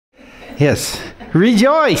Yes.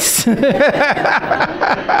 Rejoice!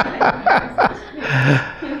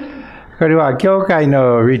 これは教会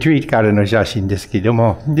のリトリートからの写真ですけど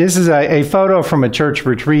も、This is a photo from a church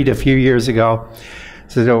retreat a few years ago.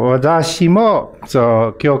 私も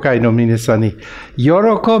教会の皆さんに、喜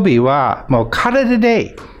びはもう体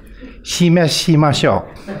で示しましょ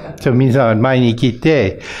う。皆さん前に来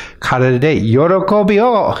て、体で喜び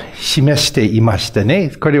を示していました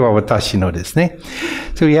ね。これは私のですね。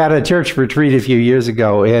So we had a church retreat a few years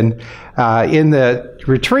ago, and in the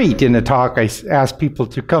retreat, in the talk, I asked people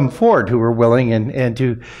to come forward who were willing and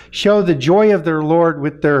to show the joy of their Lord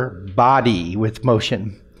with their body, with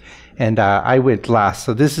motion. And I went last.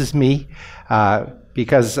 So this is me,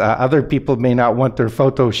 because other people may not want their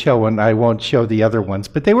photos shown. I won't show the other ones,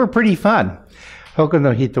 but they were pretty fun. 他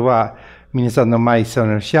の人は皆さんの前そ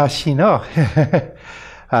の写真を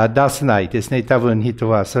出せないですね。多分人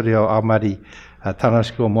はそれをあまり楽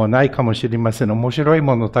しく思わないかもしれません。面白い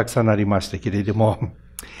ものたくさんありましたけれども。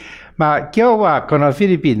まあ今日はこのフィ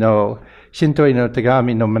リピンの信徒への手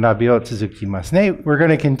紙の学びを続きますね。We're going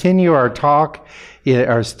to continue our talk,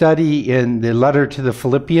 our study in the letter to the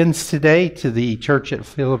Philippians today, to the church at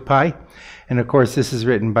Philippi. And of course, this is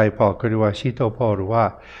written by Paul. これは使徒パウロ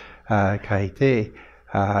は書いて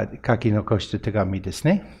書き残した手紙です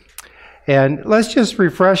ね。And let's just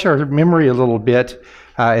refresh our memory a little bit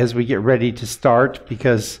as we get ready to start,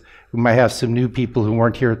 because we might have some new people who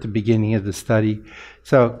weren't here at the beginning of the study.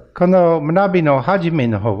 So, この学びの始め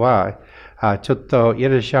の方は、ちょっとい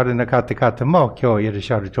らっしゃらなかった方も今日いらっ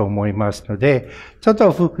しゃると思いますので、ちょっ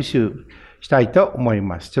と復習したいと思い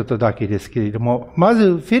ます。ちょっとだけですけれども、まず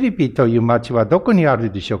フィリピという町はどこにあ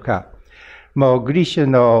るでしょうか？もうグリシャ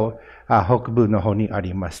の北部の方にあ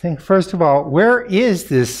りますね。First of all, where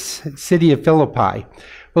is this city of Philippi?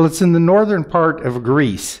 Well, it's in the northern part of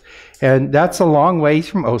Greece, and that's a long ways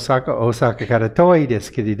from Osaka. 大阪から遠いで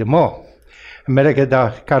すけれども、アメリ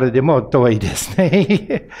カからでも遠いです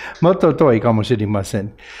ね。もっと遠いかもしれませ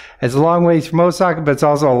ん。It's a long ways from Osaka, but it's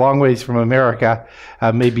also a long ways from America,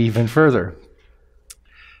 maybe even further.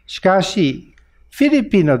 しかし、フィリ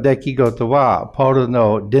ピンの出来事は、パウロ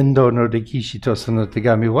の伝道の歴史とその手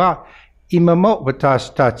紙は、今も私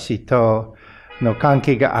たちとの関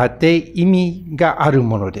係があって意味がある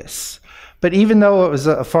ものです。But even though it was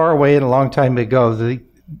far away and a long time ago, the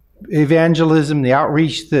evangelism, the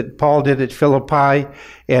outreach that Paul did at Philippi,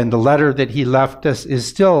 and the letter that he left us is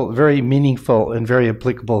still very meaningful and very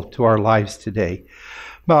applicable to our lives today.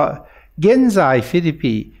 まあ、現在、フィリ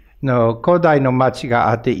ピの古代の町が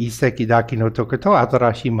あって、遺跡だけのところと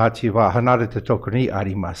新しい町は離れたところにあ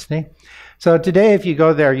りますね。So today, if you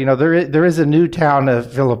go there, there is a new town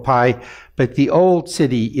of Philippi, but the old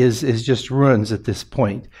city is just ruins at this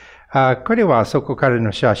point. これはそこから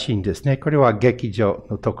の写真ですね。これは劇場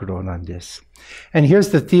のところなんです。And here's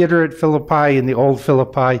the theater at Philippi in the old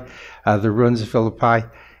Philippi, the ruins of Philippi.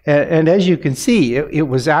 And as you can see, it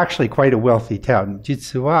was actually quite a wealthy town.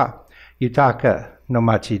 実は豊かな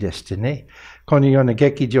町でしてね。このような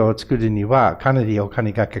劇場を作るにはかなりお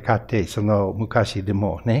金がかかって、その昔で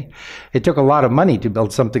もね。It took a lot of money to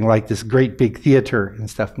build something like this great big theater and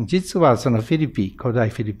stuff. 実はそのフィリピン、古代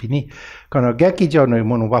フィリピンに、この劇場の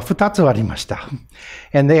ものは2つありました。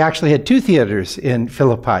And they actually had 2 theaters in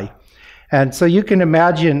Philippi. And so you can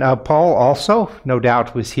imagine Paul also, no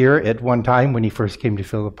doubt, was here at one time when he first came to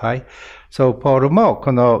Philippi. So ポールも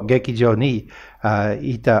この劇場に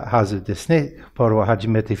いたはずですね。ポールは初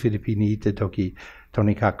めてフィリピンにいたとき、と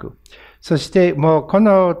にかく。そしてもうこ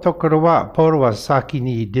のところは、ポールは先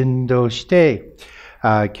に伝道して、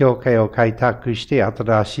教会を開拓して、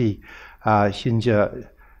新しい信者、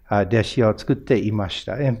弟子を作っていまし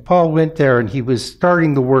た。And Paul went there and he was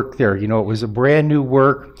starting the work there. It was a brand new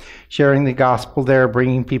work, sharing the gospel there,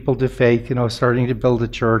 bringing people to faith, starting to build a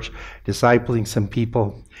church, discipling some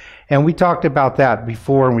people. And we talked about that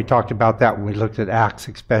before, and we talked about that when we looked at Acts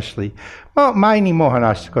especially. 前にも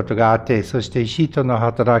話したことがあって、そして使徒の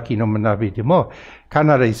働きの学びでもか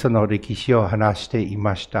なりその歴史を話してい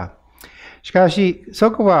ました。しかし、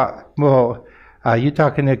そこはもう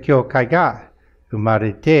豊かな教会が生ま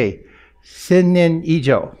れて、1000年以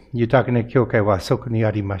上豊かな教会はそこに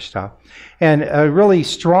ありました。And a really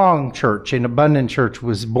strong church, an abundant church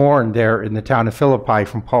was born there in the town of Philippi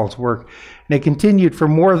from Paul's work. And it continued for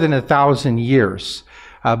more than 1,000 years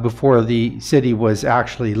before the city was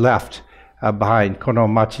actually left behind. この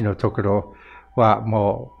町のところは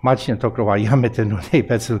もう町のところはやめてので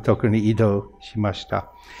別のところに移動しまし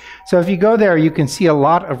た。So if you go there, you can see a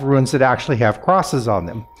lot of ruins that actually have crosses on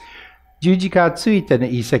them. 十字架ついての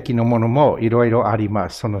遺跡のものもいろいろありま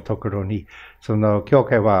す。そのところに。その教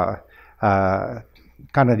会は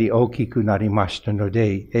かなり大きくなりましたの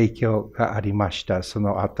で、影響がありました、そ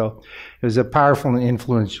の後。It was a powerful and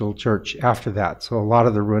influential church after that. So a lot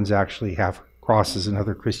of the ruins actually have crosses and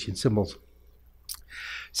other Christian symbols.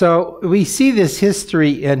 So we see this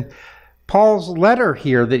history in Paul's letter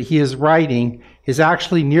here that he is writing is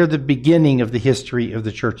actually near the beginning of the history of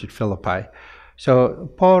the church at Philippi. So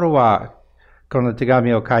ポールはこの手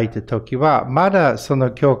紙を書いたときは、まだそ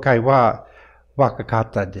の教会は若かっ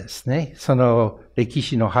たですね。その歴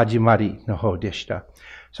史の始まりの方でした。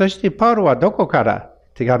そしてパウロはどこから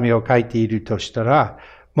手紙を書いているとしたら、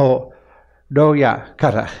もう牢屋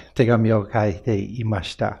から手紙を書いていま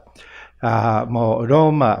した。もうロ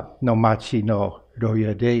ーマの町の牢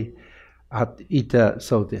屋でいた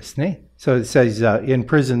そうですね。So it says in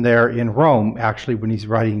prison there in Rome, actually, when he's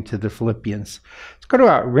writing to the Philippians. これ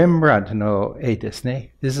はレンブラントの絵です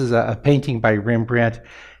ね。This is a painting by Rembrandt.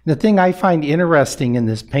 The thing I find interesting in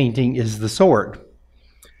this painting is the sword.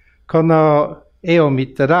 この絵を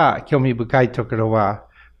見たら興味深いところは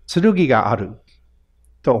剣がある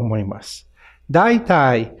と思います。大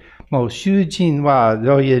体もう囚人は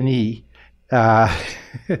牢屋に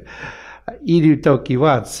いるとき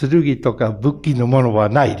は剣とか武器のものは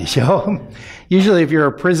ないでしょ。Usually if you're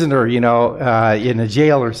a prisoner, in a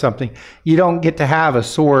jail or something, you don't get to have a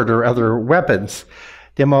sword or other weapons.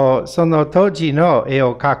 でもその当時の絵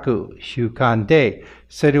を描く習慣で、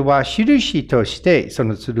それは印としてそ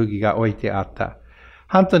の剣が置いてあった。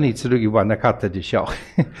本当に剣はなかったでしょ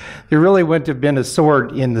う。There really wouldn't have been a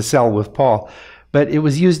sword in the cell with Paul, but it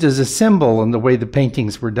was used as a symbol in the way the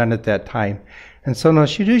paintings were done at that time. その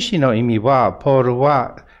印の意味は、ポール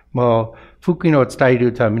はもう福音を伝え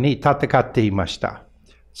るために戦っていました。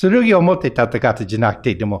剣を持って戦ってじゃなく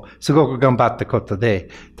て、でもすごく頑張ったことで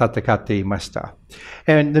戦っていました。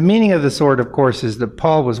And the meaning of the sword, of course, is that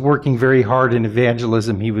Paul was working very hard in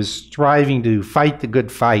evangelism. He was striving to fight the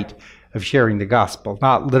good fight of sharing the gospel,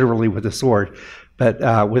 not literally with a sword, but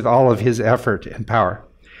with all of his effort and power.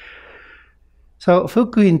 そう、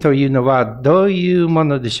福音というのはどういうも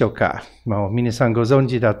のでしょうか。もう皆さんご存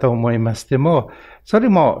知だと思います。でも、それ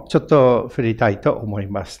もちょっと触れたいと思い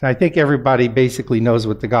ます。I think everybody basically knows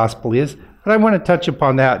what the gospel is, but I want to touch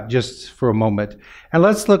upon that just for a moment. And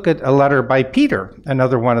let's look at a letter by Peter,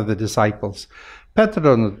 another one of the disciples. ペテ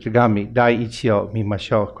ロの手紙第一を見ま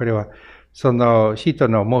しょう。これはその人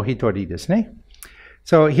のもう一人ですね。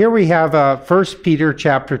So here we have 1 Peter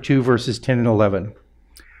chapter 2 verses 10 and 11.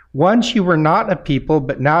 Once you were not a people,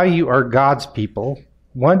 but now you are God's people.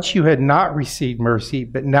 Once you had not received mercy,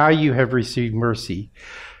 but now you have received mercy.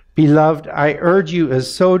 Beloved, I urge you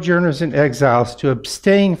as sojourners and exiles to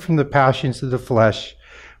abstain from the passions of the flesh,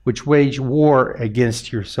 which wage war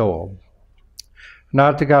against your soul.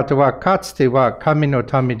 あなた方はかつては神の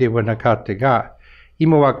民ではなかったが、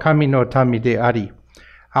今は神の民であり、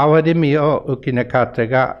憐れみを受けなかった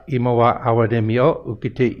が、今は憐れみを受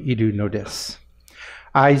けているのです。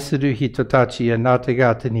愛する人たちあなた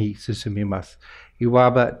方に進みます。い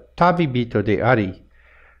わば旅人であり、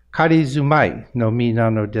仮住まいの身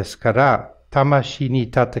なのですから、魂に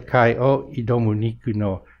戦いを挑む肉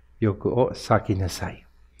の欲を避けなさい。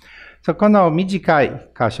この短い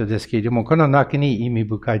箇所ですけれども、この中に意味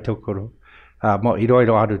深いところ、もういろい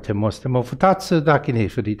ろあると思います。でも二つだけに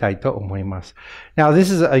触れたいと思います。Now,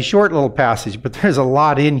 this is a short little passage, but there's a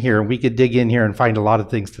lot in here, and we could dig in here and find a lot of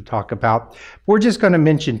things to talk about. We're just going to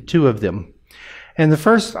mention two of them. And the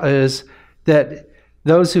first is that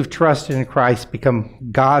those who've trusted in Christ become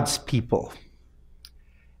God's people.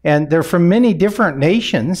 And they're from many different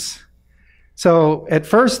nations. So at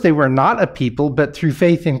first they were not a people, but through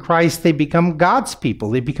faith in Christ, they become God's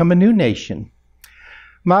people. They become a new nation.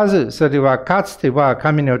 まず、それはかつては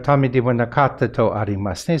神の民ではなかったとあり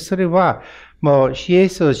ますね。それは、もう、イエ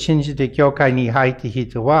スを信じて教会に入った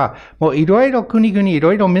人は、もういろいろ国々、い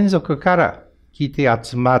ろいろ民族から来て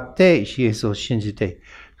集まって、イエスを信じて、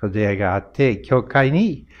出会いがあって、教会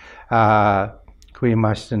に来い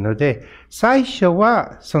ましたので、最初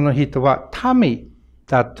は、その人は民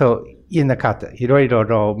だと言えなかった。いろいろ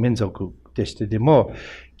の民族でした。でも、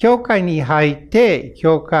教会に入って、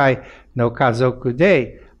教会の家族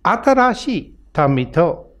で新しい民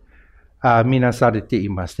とみなされてい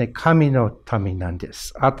ますね。神の民なんで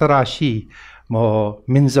す。新しいも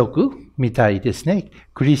う民族みたいですね。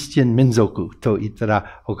クリスチャン民族と言った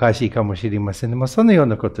らおかしいかもしれません。でもそのよう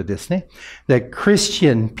なことですね。The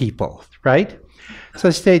Christian people, right?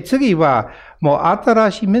 そして次はもう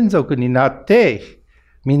新しい民族になって、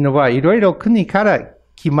みんなはいろいろ国から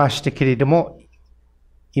来ましたけれども、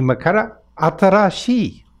今から新し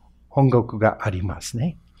い本国があります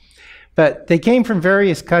ね。But they came from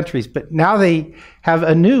various countries, but now they have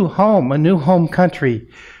a new home country.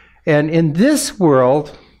 And in this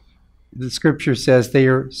world, the scripture says they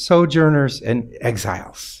are sojourners and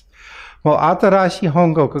exiles. もう新しい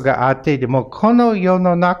本国があって、でもこの世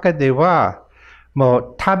の中では、も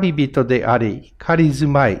う旅人であり、仮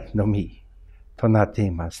住まいのみとなって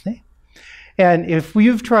いますね。And if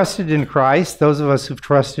you've trusted in Christ, those of us who've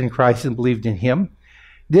trusted in Christ and believed in Him,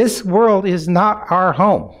 this world is not our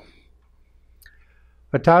home.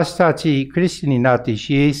 私たちクリスチャンになって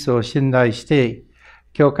イエスを信頼して、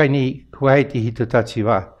教会に加えている人たち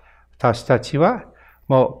は、私たちは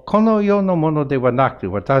もうこの世のものではな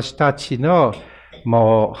く、私たちの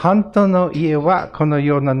もう本当の家はこの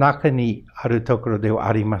世の中にあるところでは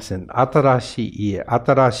ありません。新しい家、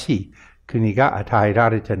新しい国が与えら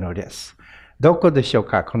れたのです。どこでしょう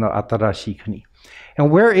か、この新しい国。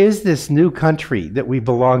And where is this new country that we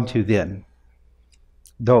belong to then?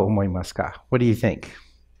 どう思いますか？ What do you think?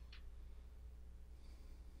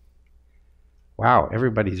 Wow,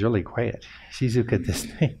 everybody's really quiet. 静かです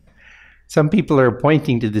ね。Some people are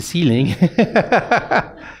pointing to the ceiling.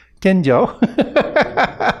 天井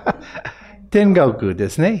天国で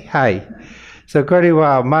すね。はい。これ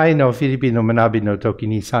は前のフィリピの学びの時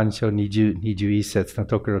に3章20、21節の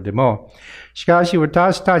ところでも、しかし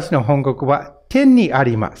私たちの本国は天にあ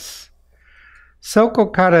ります。そこ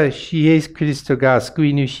からイエス・キリストが救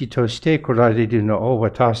い主として来られるのを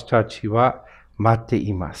私たちは待って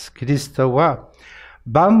います。キリストは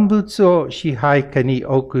万物を支配下に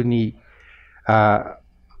置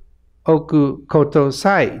くこと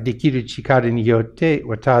さえできる力によって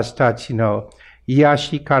私たちの癒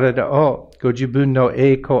し体をご自分の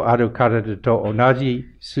栄光ある体と同じ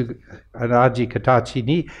形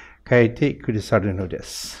に変えてくださるので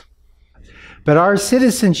す。But our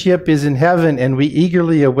citizenship is in heaven, and we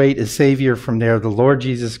eagerly await a Savior from there, the Lord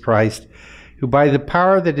Jesus Christ, who by the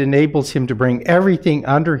power that enables him to bring everything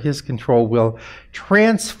under his control will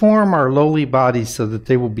transform our lowly bodies so that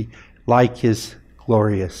they will be like his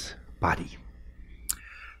glorious body.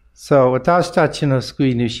 So, 私たちの救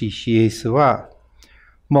い主イエスは、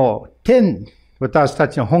もう私た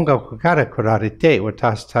ちの本国から来られて、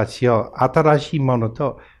私たちを新しいもの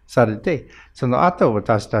とされて、その後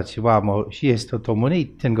私たちはもうイエスと共に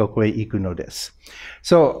天国へ行くのです。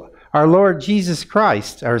So, our Lord Jesus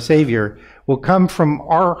Christ, our Savior, will come from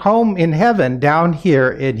our home in heaven down here,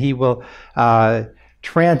 and He will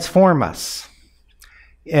transform us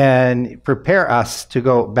and prepare us to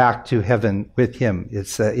go back to heaven with Him,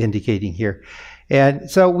 it's indicating here.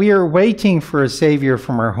 And so we are waiting for a Savior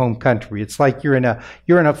from our home country. It's like you're in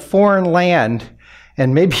a foreign land,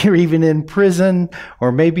 and maybe you're even in prison,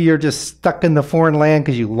 or maybe you're just stuck in the foreign land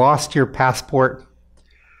because you lost your passport,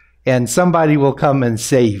 and somebody will come and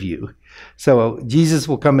save you. So Jesus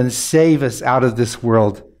will come and save us out of this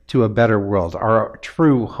world to a better world, our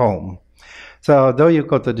true home. So どういう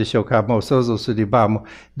ことでしょうか？もう想像すれば、もう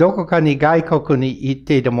どこかに外国に行っ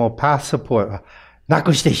ていてもパスポートをな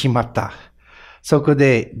くしてしまった。そこ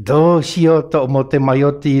でどうしようと思って迷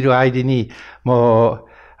っている間に、も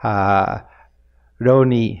う、牢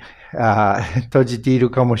に閉じている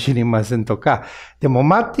かもしれませんとか、でも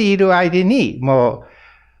待っている間に、もう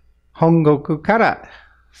本国から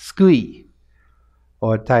救い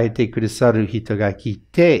を与えてくださる人が来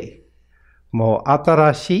て、もう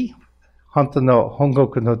新しい本当の本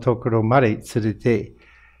国のところまで連れて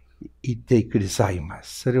行ってくださいま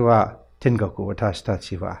す。それは天国、私た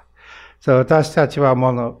ちは。私たちは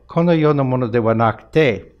この世のものではなく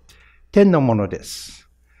て、天のものです。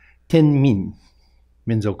天民、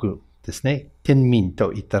民族ですね。天民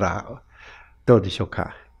と言ったらどうでしょう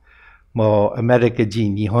か？もうアメリカ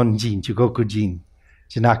人、日本人、中国人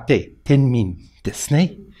じゃなくて天民です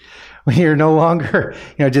ね。We are no longer,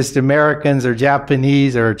 just Americans or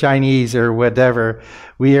Japanese or Chinese or whatever.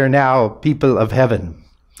 We are now people of heaven.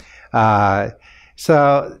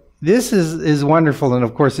 So this is wonderful. And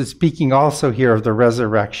of course, it's speaking also here of the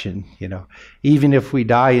resurrection. Even if we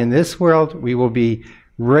die in this world, we will be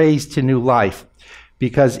raised to new life.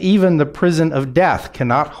 Because even the prison of death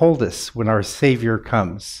cannot hold us when our Savior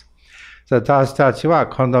comes. So 私たちは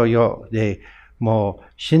この世でもう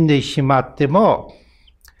死んでしまっても、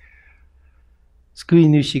救い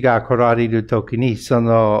主が来られるときに、そ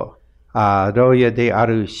の牢屋であ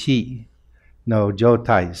る死の状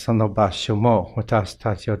態、その場所も私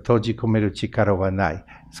たちを閉じ込める力はない。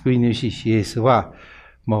救い主イエスは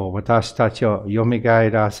もう私たちを蘇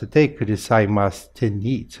らせてくださいます。天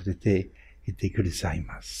に連れて行ってください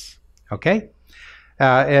ます。Okay?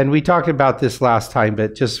 And we talked about this last time,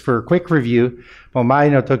 but just for a quick review, もう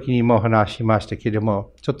前の時にも話しましたけれど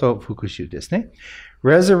も、ちょっと復習ですね。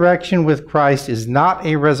Resurrection with Christ is not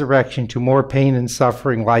a resurrection to more pain and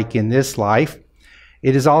suffering like in this life.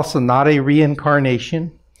 It is also not a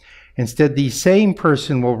reincarnation. Instead, the same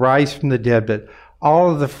person will rise from the dead, but all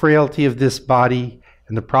of the frailty of this body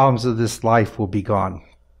and the problems of this life will be gone.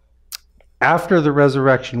 After the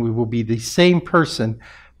resurrection, we will be the same person,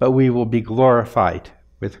 but we will be glorified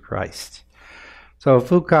with Christ. So,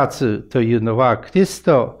 復活というのは、キリス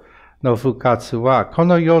トの復活は、こ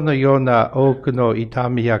の世のような多くの痛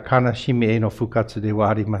みや悲しみへの復活では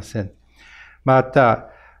ありません。また、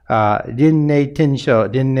輪廻転生、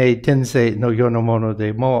輪廻転生のようなもの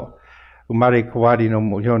でも、生まれ変わり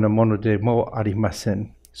のようなものでもありませ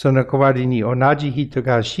ん。その代わりに同じ人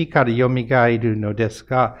が死から蘇るのです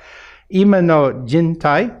が、今の人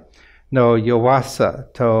体の弱さ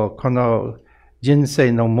とこの人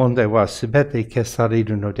生の問題はすべて消され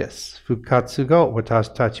るのです。復活後、私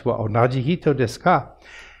たちは同じ人ですが、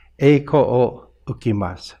栄光を受け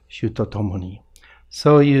ます。主と共に。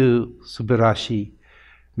そういう素晴らしい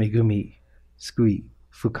恵み、救い、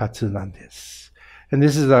復活なんです。And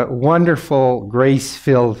this is a wonderful,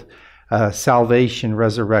 grace-filled salvation,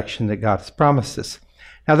 resurrection that God has promised us.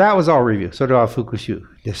 Now that was all review. それは復習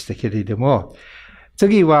でしたけれども、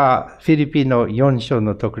次はフィリピの4章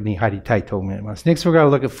のところに入りたいと思います。Next, we're going to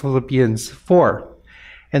look at Philippians 4.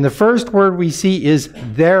 And the first word we see is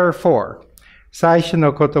therefore. 最初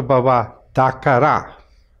の言葉はだから。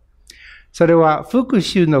それは復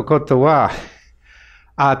習のことは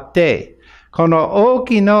あって、この大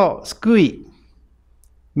きな救い、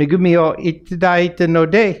恵みをいただいたの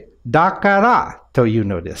で、だからという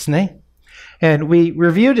のですね。And we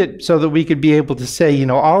reviewed it so that we could be able to say,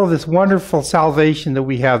 all of this wonderful salvation that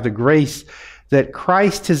we have, the grace that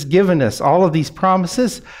Christ has given us, all of these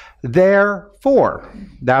promises, therefore.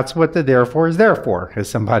 That's what the therefore is there for,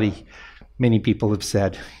 as many people have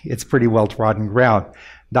said. It's pretty well trodden ground.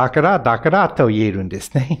 だからと言えるんで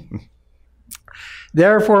すね。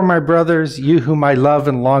Therefore, my brothers, you whom I love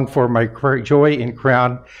and long for, my joy and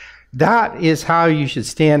crown, that is how you should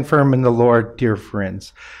stand firm in the Lord, dear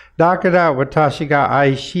friends. だから私が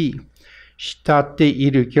愛し、慕ってい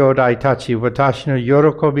る兄弟たち、私の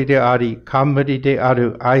喜びであり、冠であ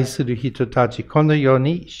る愛する人たち、このよう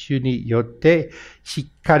に主によってし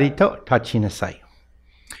っかりと立ちなさい。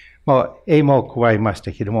もう、絵も加えまし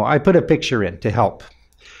たけども、I put a picture in to help.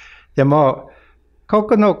 でも、こ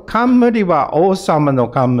この冠は王様の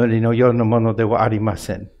冠のようなものではありま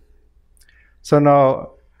せん。そ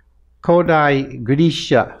の古代グリ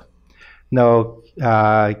シャの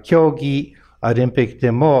競技オリンピック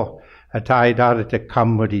でも与えられた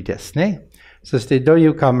冠ですね。そしてどうい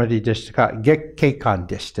う冠でしたか？月桂冠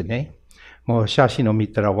でしたね。もう写真を見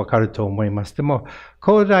たらわかると思います。でも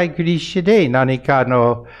古代グリシャで何か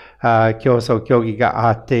の競争競技が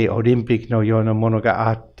あって、オリンピックのようなものが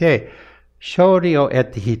あって、勝利を得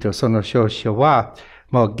た人、その勝者は、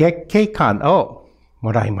もう月桂冠を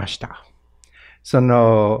もらいました。そ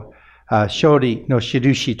の勝利の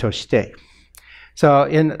印として。So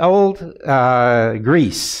in old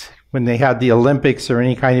Greece, when they had the Olympics or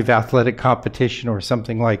any kind of athletic competition or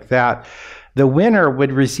something like that, the winner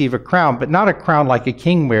would receive a crown, but not a crown like a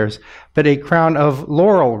king wears, but a crown of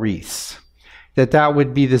laurel wreaths. That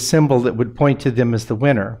would be the symbol that would point to them as the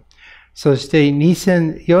winner. そして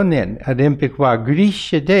2004年オリンピックはグリ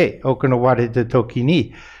シャで行われた時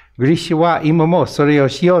に、グリシャは今もそれを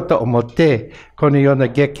しようと思って、このような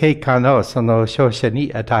月桂冠をその勝者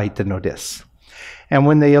に与えたのです。And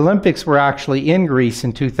when the Olympics were actually in Greece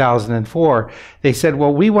in 2004, they said,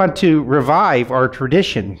 well, we want to revive our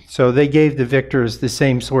tradition. So they gave the victors the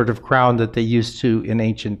same sort of crown that they used to in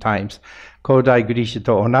ancient times. 古代グリシャ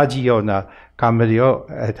と同じような冠を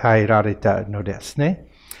与えられたのですね。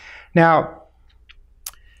Now,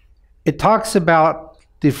 it talks about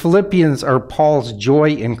the Philippians are Paul's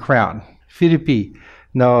joy and crown. フィリピ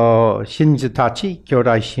の信者たち、兄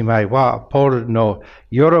弟姉妹は、ポールの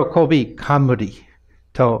喜び冠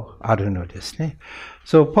とあるのですね。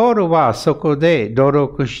そう、ポールはそこで努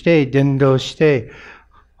力して、伝道して、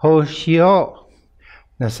奉仕を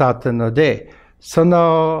なさったので、そ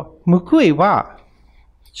の報いは、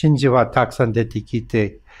信者はたくさん出てき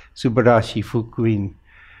て、素晴らしい福音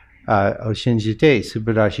を信じて素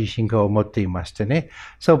晴らしい信仰を持っていましたね。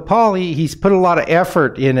So Paul, he's put a lot of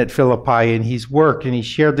effort in at Philippi, and he's worked, and he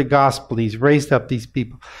shared the gospel, he's raised up these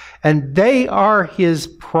people. And they are his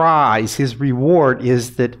prize, his reward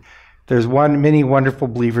is that there's many wonderful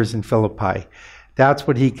believers in Philippi. That's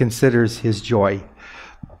what he considers his joy.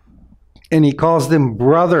 And he calls them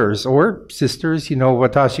brothers or sisters,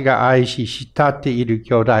 私が愛し慕っている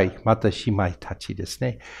兄弟、また姉妹たちです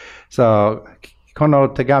ね。Soこの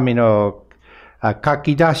手紙の書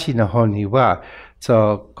き出しの本には、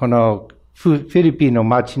このフィリピンの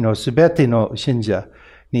町のすべての信者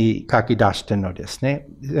に書き出したのですね。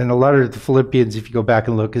And the letter to the Philippians, if you go back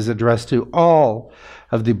and look, is addressed to all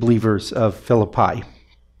of the believers of Philippi.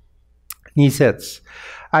 2節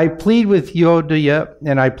I plead with Euodia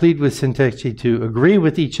and I plead with Syntyche to agree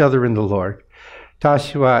with each other in the Lord.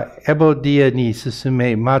 私はエボディアに進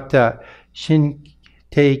め、また新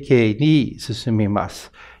定型に進みま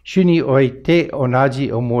す。主において同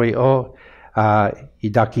じ思いを抱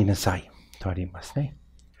きなさい。とありますね。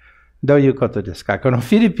どういうことですか？この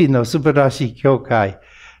フィリピンの素晴らしい教会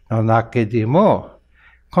の中でも、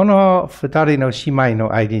この二人の姉妹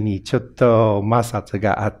の間にちょっと摩擦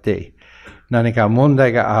があって、何か問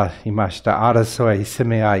題がありました。争い、責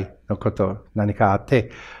め合いのこと、何かあっ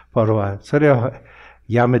て、ポロはそれを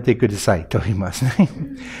やめてくださいと言いますね。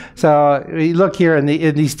So, we look here, and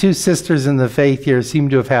these two sisters in the faith here seem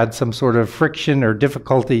to have had some sort of friction or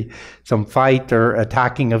difficulty, some fight or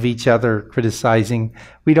attacking of each other, criticizing.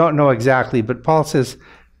 We don't know exactly, but Paul says,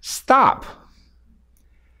 stop.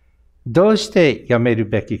 どうしてやめる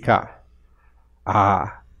べきか。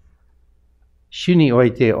主にお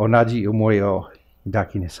いて同じ思いを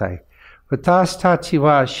抱きなさい。私たち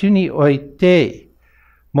は主において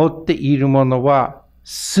持っているものは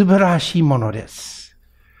素晴らしいものです。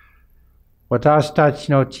私たち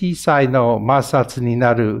の小さいの摩擦に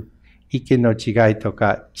なる意見の違いと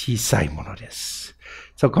か小さいものです。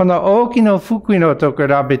この大きな福音と比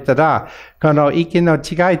べたら、この意見の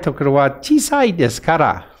違いところは小さいですか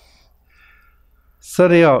ら、そ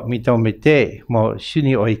れを認めて、もう主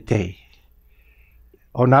において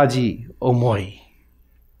同じ思い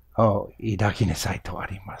を抱きなさいとあ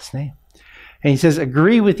りますね。And he says,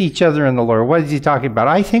 agree with each other in the Lord. What is he talking about?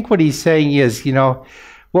 I think what he's saying is,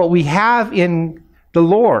 what we have in the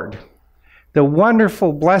Lord, the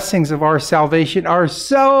wonderful blessings of our salvation are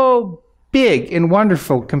so big and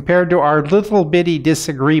wonderful compared to our little bitty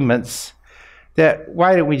disagreements that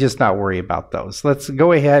why don't we just not worry about those? Let's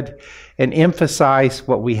go ahead and emphasize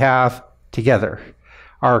what we have together,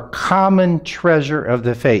 our common treasure of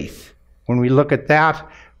the faith. When we look at that,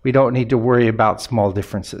 we don't need to worry about small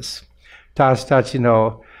differences. 私たち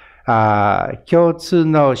の共通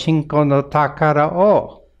の信仰の宝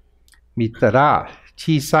を見たら、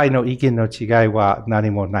小さいの意見の違いは何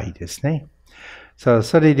もないですね。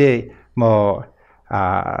それでもう、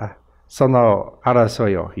その争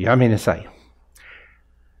いをやめなさい。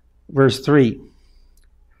Verse 3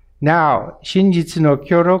 Now, 真実の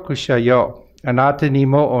協力者よ、あなたに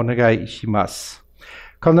もお願いします。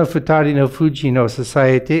この二人の婦人を支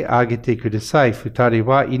えてあげてください。二人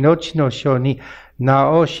は命の書に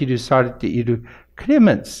名を記されているクレ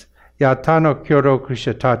メンスや他の協力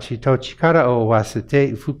者たちと力を合わせ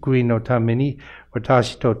て福音のために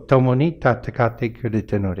私と共に戦ってくれ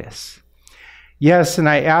たのです。Yes, and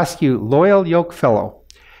I ask you, loyal yokefellow,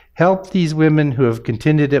 help these women who have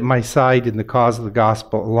contended at my side in the cause of the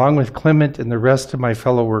gospel, along with Clement and the rest of my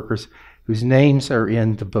fellow workers whose names are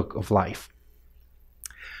in the book of life.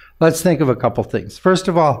 Let's think of a couple things. First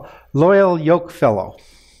of all, loyal yokefellow.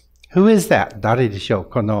 Who is that? 誰でしょう？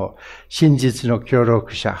この真実の協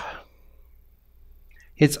力者。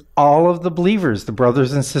It's all of the believers, the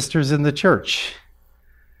brothers and sisters in the church.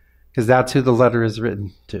 Because that's who the letter is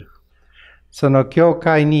written to. その教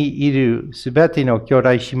会にいるすべての兄弟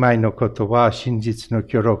姉妹のことは真実の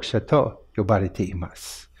協力者と呼ばれていま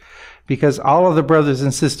す。Because all of the brothers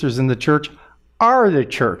and sisters in the church are the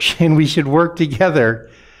church, and we should work together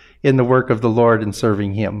in the work of the Lord and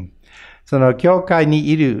serving Him. その教会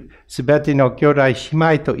にいるすべての兄弟姉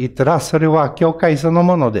妹と言ったら、それは教会その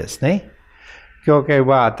ものですね。教会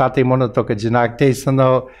は建物とかじゃなくて、そ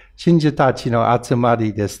の信者たちの集ま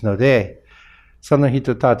りですので、その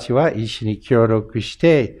人たちは一緒に協力し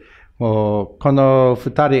て、もうこの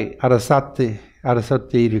二人争っ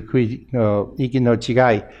ている意見の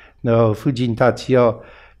違いの婦人たちを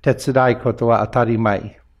手伝うことは当たり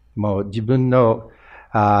前。もう自分の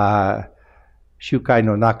集会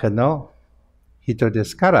の中の人で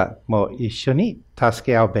すから、もう一緒に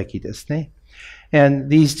助け合うべきですね。And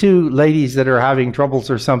these two ladies that are having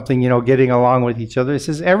troubles or something, getting along with each other, it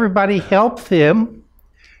says everybody help them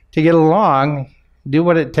to get along, do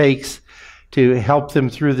what it takes to help them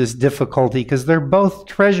through this difficulty, because they're both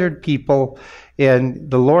treasured people,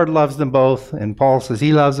 and the Lord loves them both, and Paul says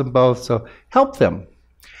he loves them both, so help them.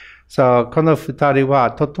 So, この二人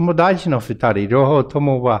はとても大事な二人、両方と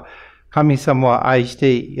もは神様を愛し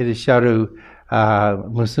ていらっしゃる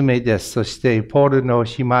娘です。そしてポールの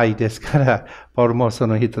姉妹ですから、ポールもそ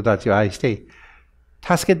の人たちを愛して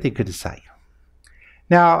助けてください。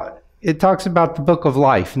Now, it talks about the book of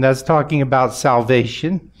life, and that's talking about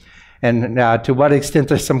salvation. And to what extent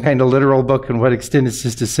there's some kind of literal book and what extent it's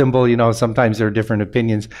just a symbol, sometimes there are different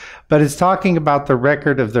opinions. But it's talking about the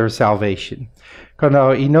record of their salvation. こ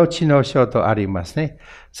の命の書とありますね。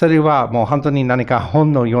それはもう本当に何か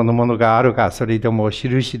本のようなものがあるか、それでも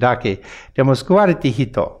印だけ。でも救われた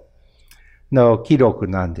人の記録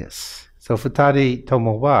なんです。そう、二人と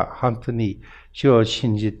もは本当に主を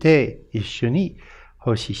信じて一緒に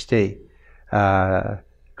奉仕して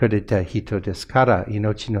くれた人ですから、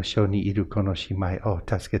命の書にいるこの姉妹を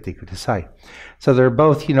助けてください。So they're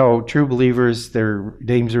both, true believers. Their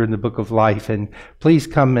names are in the book of life, and please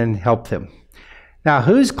come and help them. Now,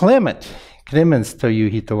 who's Clement? Clemens という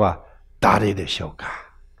人は誰でしょうか?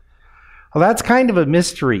 Well, that's kind of a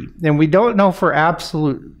mystery, and we don't know for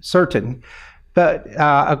absolute certain. But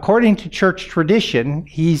according to church tradition,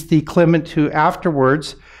 he's the Clement who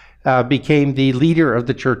afterwards became the leader of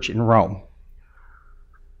the church in Rome.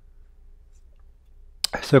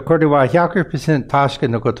 So これは 100% 確か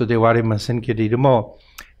なことではありませんけれども、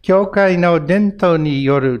教会の伝統に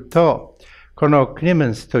よると、このクレメ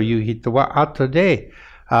ンスという人は後で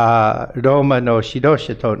ローマの指導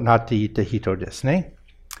者となっていた人ですね。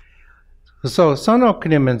そのク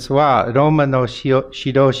レメンスはローマの指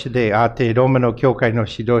導者であって、ローマの教会の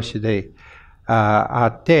指導者で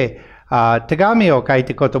あって、手紙を書い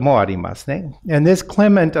たこともありますね。And this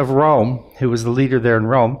Clement of Rome, who was the leader there in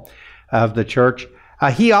Rome of the church,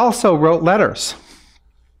 he also wrote letters,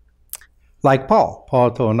 like Paul. パウ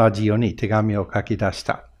ロと同じように手紙を書き出し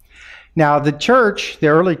た。Now, the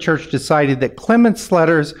early church decided that Clement's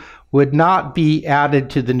letters would not be added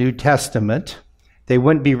to the New Testament. They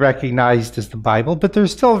wouldn't be recognized as the Bible, but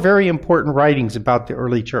there's still very important writings about the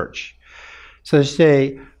early church. そし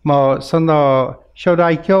て、もうその初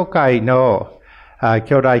代教会の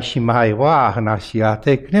兄弟姉妹は話し合っ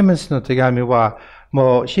て、クレメンスの手紙は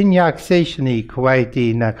もう新約聖書に加えて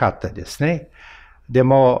いなかったですね。で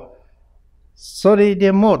も、それ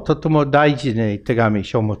でもとても大事な手紙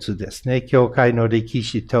書物ですね。教会の歴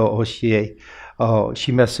史と教えを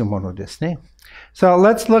示すものですね。So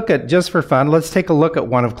let's look at, just for fun, let's take a look at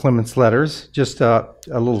one of Clement's letters, just a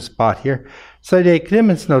little spot here. それでクレ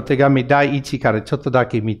メンスの手紙第1からちょっとだ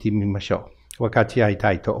け見てみましょう。分かち合い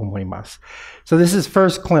たいと思います。So this is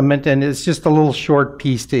First Clement, and it's just a little short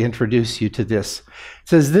piece to introduce you to this.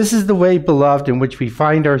 It says, "This is the way, beloved, in which we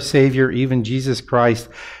find our Savior, even Jesus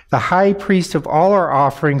Christ, the high priest of all our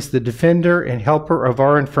offerings, the defender and helper of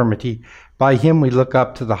our infirmity. By him we look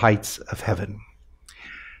up to the heights of heaven."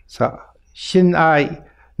 さあ、親愛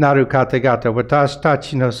なる方々、私た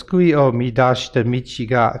ちの救いを見出した道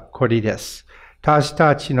がこれです。私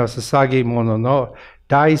たちの捧げ物の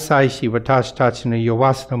大祭司、私たちの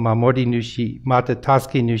弱さの守り主、また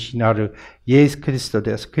助け主なるイエス・キリスト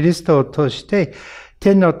です。キリストを通して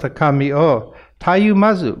天の高みをたゆ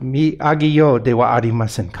まず見上げようではありま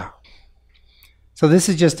せんか。So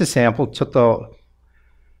this is just a sample. ちょっと、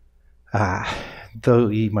どう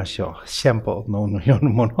言いましょう。サンプルのよう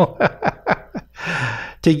なもの。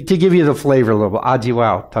to give you the flavor a little, 味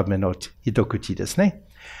わうための一口ですね。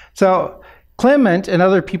So, Clement and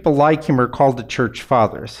other people like him are called the church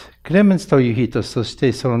fathers. クレメンスという人、そし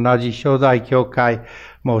てその同じ初代教会、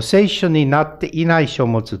もう聖書になっていない書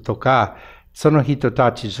物とか、その人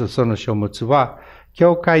たちとその書物は、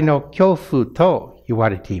教会の教父と言わ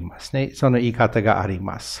れていますね。その言い方があり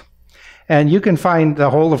ます。And you can find the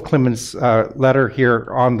whole of Clement's letter here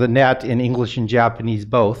on the net in English and Japanese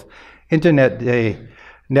both. インターネットで、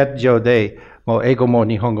ネット上で、もう英語も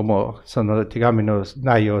日本語もその手紙の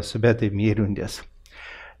内容すべて見えるんです。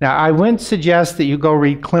Now, I wouldn't suggest that you go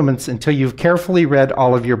read Clements until you've carefully read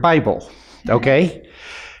all of your Bible. Okay?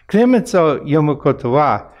 クレメンツを読むこと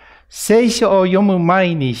は、聖書を読む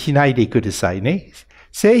前にしないでくださいね。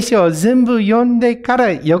聖書を全部読んでか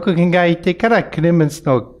ら、よく考えてから、クレメンツ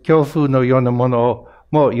の教父のようなもの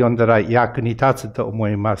も読んだら役に立つと思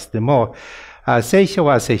います。でも、聖書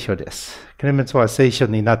は聖書です。クレメンツは聖書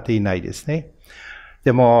になっていないですね。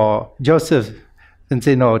でも、ジョセフ先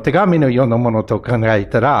生の手紙のようなものと考え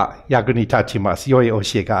たら役に立ちます。良い教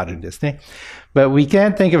えがあるんですね。But we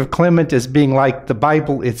can't think of Clement as being like the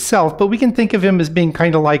Bible itself, but we can think of him as being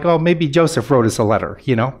kind of like, oh, maybe Joseph wrote us a letter,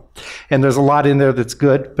 And there's a lot in there that's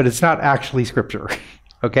good, but it's not actually scripture.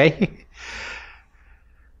 Okay?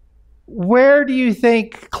 Where do you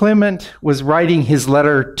think Clement was writing his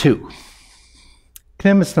letter to? ク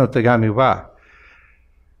レメンスの手紙は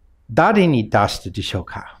誰に出したでしょう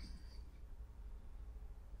か？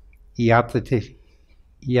言い当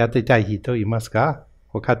てたい人いますか？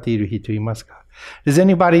分かっている人いますか？ Does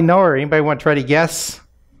anybody know or anybody want to try to guess?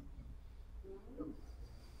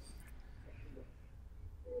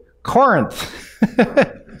 Corinth.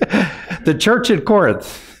 The church at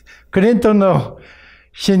Corinth. コリントの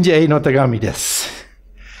信者への手紙です。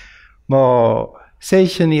もう、聖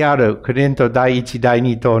書にあるコリント第一、第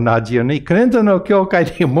二と同じように、コリントの教会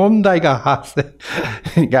に問題が発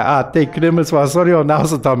生があって、クレメンスはそれを直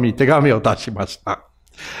すために手紙を出しました。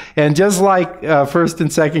And just like 1st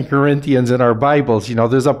and 2nd Corinthians in our Bibles,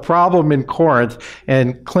 there's a problem in Corinth,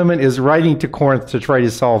 and Clement is writing to Corinth to try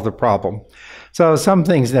to solve the problem. So some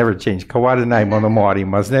things never change. 変わらないものもあり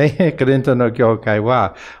ますね。コリントの教会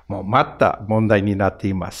はもうまた問題になって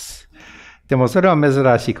います。でもそれは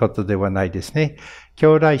珍しいことではないですね。兄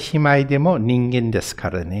弟姉妹でも人間ですか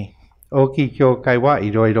らね。大きい教会は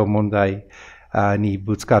いろいろ問題に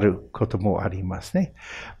ぶつかることもありますね。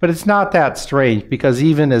But it's not that strange because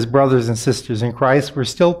even as brothers and sisters in Christ, we're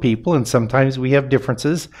still people and sometimes we have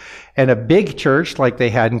differences. And a big church like they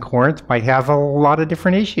had in Corinth might have a lot of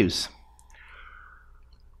different issues.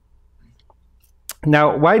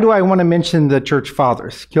 Now, why do I want to mention the church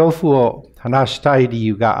fathers? 教父を話したい理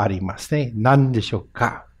由がありますね。何でしょう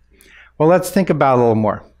か? Well, let's think about it a little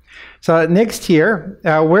more. So next here,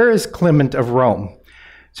 where is Clement of Rome?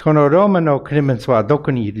 このローマのクレメンスはど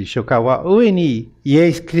こにいるでしょうかは、上にイ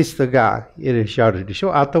エス・キリストがいらっしゃるでしょ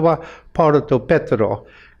う。あとはパウロとペトロ。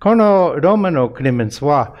このローマのクレメンス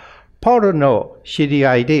は、パウロの知り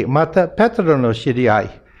合いで、またペトロの知り合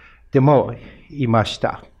いでもいまし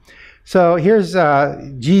た。So here's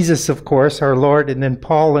Jesus, of course, our Lord, and then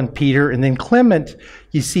Paul and Peter, and then Clement.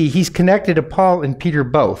 You see, he's connected to Paul and Peter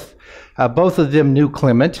both. Both of them knew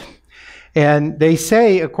Clement. And they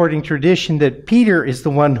say, according to tradition, that Peter is the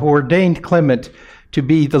one who ordained Clement to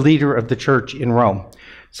be the leader of the church in Rome.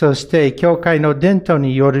 そして、教会の伝統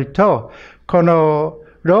によると、この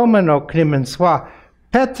ローマのクレメンスは、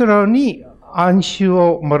ペトロに暗示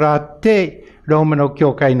をもらって、ローマの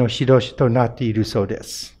教会の指導者となっているそうで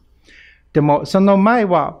す。でも、その前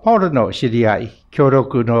は、パウロの知り合い、協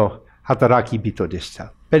力の働き人でし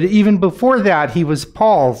た。But even before that, he was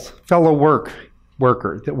Paul's fellow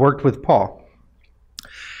worker that worked with Paul.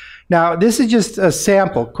 Now, this is just a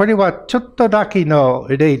sample. これはちょっとだけの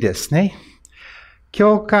例ですね。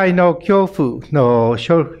教会の教父の、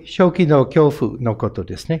初期の教父のこと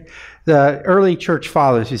ですね。The early church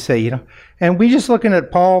fathers, you say, and we're just looking at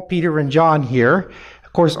Paul, Peter, and John here.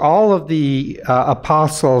 Of course, all of the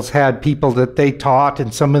apostles had people that they taught,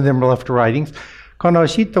 and some of them left writings. この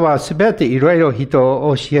人はすべていろいろ人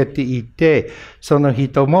を教えていて、その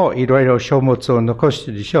人もいろいろ書物を残し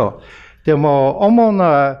ているでしょう。でも、主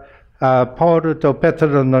なパウロとペト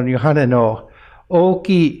ロのヨハネの大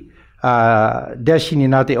きい弟子に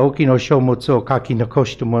なって大きな書物を書き残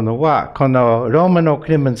したものは、このローマのク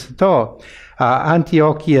レメンスとアンティ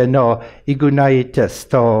オキアのイグナイテス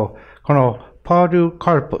とこのパル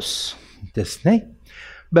カルポスですね。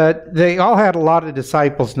But they all had a lot of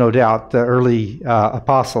disciples, no doubt, the early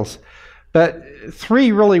apostles. But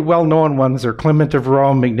three really well-known ones are Clement of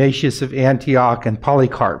Rome, Ignatius of Antioch, and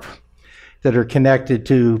Polycarp that are connected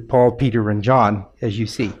to Paul, Peter, and John, as you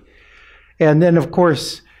see. And then, of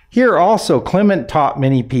course, here also, Clement taught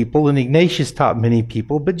many people, and Ignatius taught many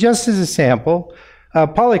people. But just as a sample,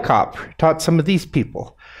 Polycarp taught some of these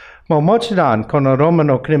people. もちろん、このローマ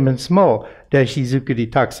のクレメンスも弟子作り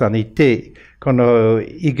たくさんいて、この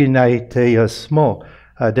イグナイティアスも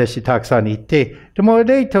弟子たくさんいて、でも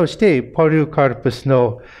例としてポリカルプス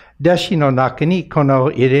の弟子の中にこ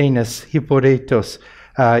のイレナス、ヒポレトス、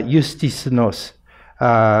ユスティスノス、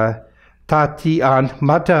タティアン、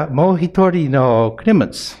またもう一人のクレメ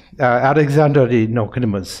ンス、アレクサンドリのクレ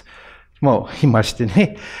メンス。もいまして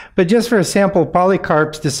ね。But just for a sample,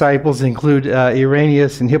 Polycarp's disciples include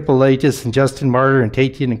Irenaeus and Hippolytus and Justin Martyr and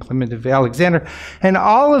Tatian and Clement of Alexander. And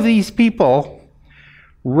all of these people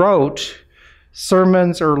wrote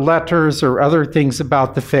sermons or letters or other things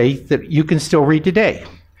about the faith that you can still read today.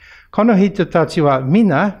 この人たちはみん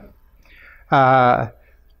な、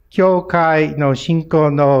教会の信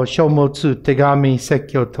仰の書物、手紙、説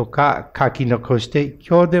教とか書き残して、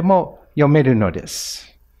今日でも読めるのです。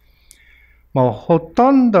もうほ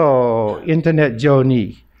とんどインターネット上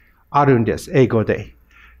にあるんです、英語で。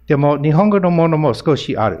でも日本語のものも少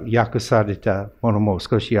しある。訳されたものも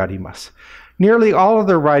少しあります。Nearly all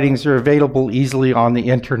of their writings are available easily on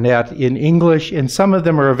the internet in English, and some of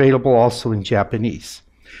them are available also in Japanese.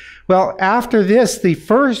 Well, after this, the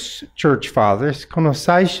first church fathers, この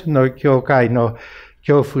最初の教会の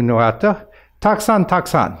教父の後、たくさん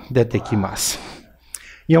出てきます。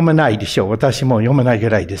読めないでしょう。私も読めないぐ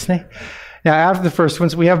らいですね。Now, after the first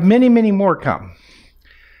ones, we have many, many more come.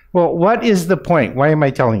 Well, what is the point? Why am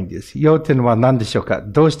I telling you this? 要点は何でしょうか？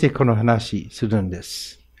どうしてこの話するんで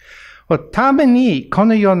す？ためにこ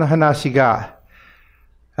のような話が、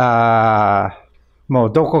も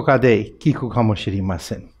うどこかで聞くかもしれま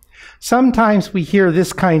せん。Sometimes we hear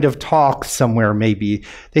this kind of talk somewhere maybe.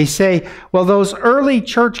 They say, well, those early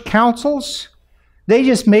church councils, they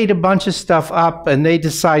just made a bunch of stuff up and they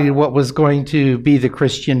decided what was going to be the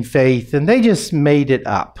Christian faith and they just made it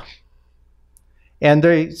up. And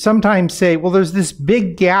they sometimes say, well, there's this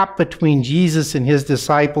big gap between Jesus and his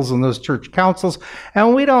disciples and those church councils,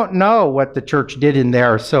 and we don't know what the church did in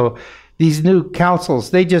there. So these new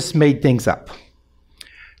councils, they just made things up.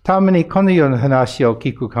 たまにこのような話を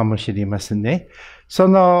聞くかもしれませんね。そ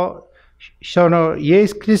のイエ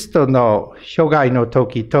ス・キリストの生涯の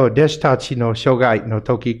時と弟子たちの生涯の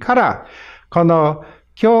時から、この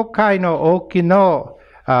教会の大きな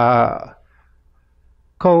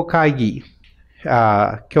公会議、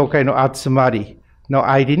教会の集まりの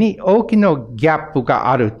間に大きなギャップ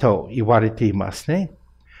があると言われていますね。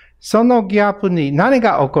そのギャップに何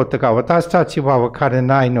が起こったか私たちは分から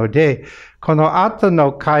ないので、この後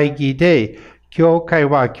の会議で、教会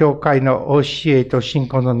は教会の教えと信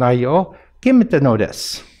仰の内容を決めたので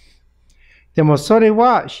す。でもそれ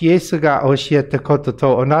はイエスが教えたこと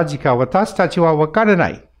と同じか私たちは分からな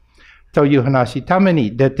いという話ため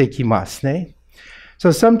に出てきますね。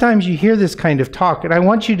So sometimes you hear this kind of talk, and I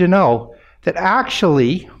want you to know that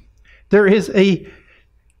actually there is a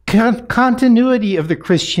continuity of the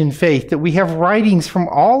Christian faith, that we have writings from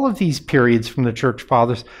all of these periods from the church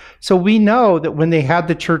fathers. So we know that when they had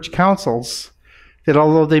the church councils, that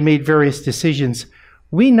although they made various decisions,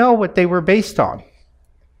 we know what they were based on.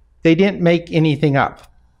 They didn't make anything up.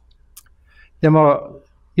 でも、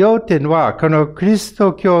要点はこのキリス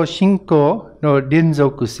ト教信仰の連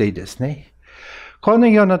続性ですね。この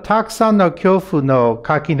ようなたくさんの教父の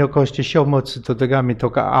書き残した書物と手紙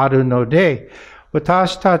とかあるので、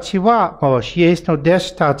私たちはもうイエスの弟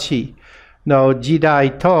子たちの時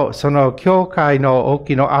代とその教会の大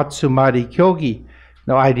きな集まり、教義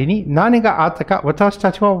の間に何があったか私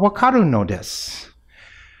たちはわかるのです。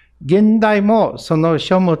現代もその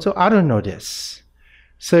書物あるのです。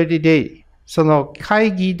それで、その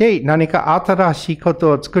会議で何か新しいこ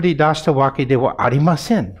とを作り出したわけではありま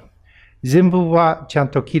せん。全部はちゃ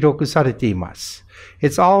んと記録されています。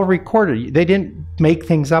It's all recorded. They didn't make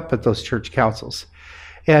things up at those church councils.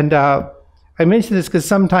 And I mention this because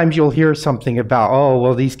sometimes you'll hear something about, oh,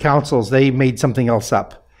 well, these councils, they made something else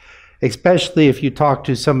up. Especially if you talk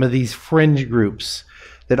to some of these fringe groups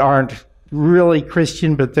that aren't really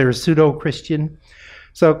Christian, but they're pseudo-Christian.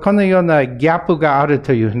 So, このようなギャップがある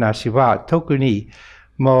という話は、特に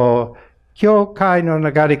もう、教会の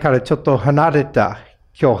流れからちょっと離れた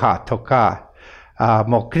教派とか、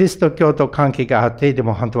もうキリスト教と関係があって、で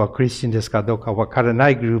も本当はクリスチャンですかどうかわからな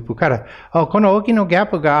いグループから、この大きなギャッ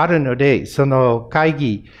プがあるので、その会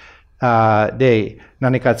議で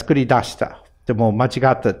何か作り出した。でも間違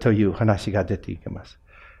ったという話が出てきます。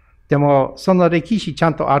でも、その歴史ちゃ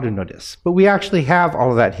んとあるのです。But we actually have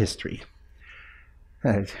all of that history.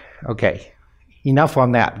 Okay. Enough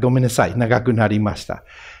on that. ごめんなさい。長くなりました。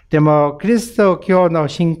でも、キリスト教の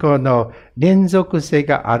信仰の連続性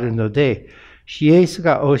があるので、イエス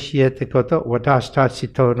が教えたこと、私たち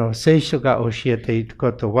との聖書が教えている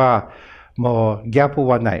ことは、もうギャップ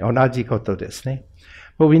はない。同じことですね。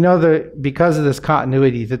But we know that because of this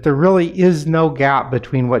continuity, that there really is no gap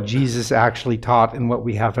between what Jesus actually taught and what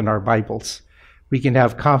we have in our Bibles. We can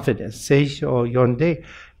have confidence. 聖書を読んで、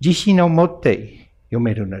自信を持って読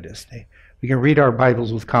めるのですね。We can read our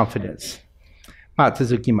Bibles with confidence.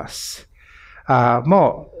 続きます。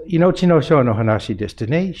もう、命の書の話でした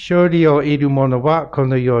ね。勝利を得る者はこ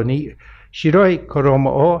のように白い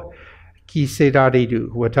衣を着せられ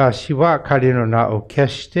る。私は彼の名を決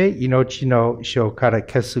して命の書から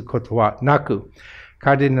消すことはなく、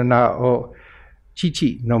彼の名を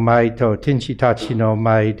父の前と天使たちの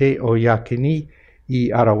前で公に言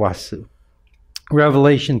い表す。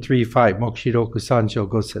Revelation 3:5、黙示録3章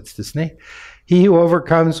5節ですね。He who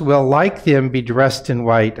overcomes will like them be dressed in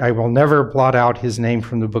white. I will never blot out his name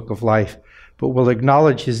from the book of life, but will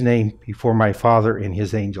acknowledge his name before my Father and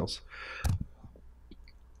his angels.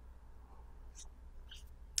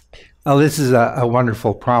 This is a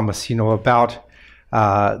wonderful promise, about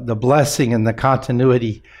the blessing and the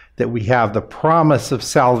continuity that we have, the promise of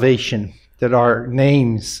salvation, that our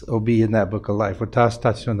names will be in that book of life. 私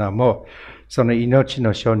たちの名もその命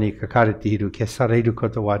の書に書かれている、消されるこ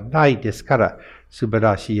とはないですから、素晴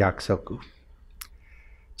らしい約束。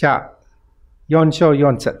じゃあ、4章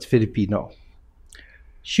4節、フィリピの。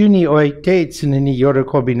主において常に喜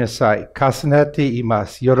びなさい。重ねて言いま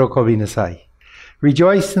す。喜びなさい。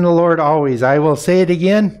Rejoice in the Lord always. I will say it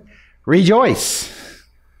again. Rejoice.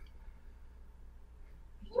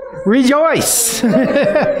 Rejoice!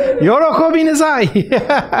 喜びなさい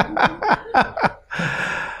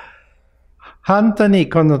本当に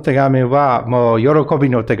この手紙はもう喜び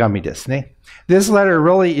の手紙ですね。This letter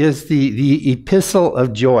really is the epistle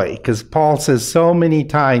of joy, because Paul says so many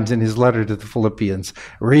times in his letter to the Philippians,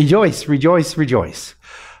 rejoice, rejoice, rejoice.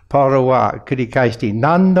 パウロは繰り返して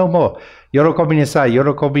何度も喜びなさい、喜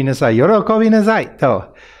びなさい、喜びなさい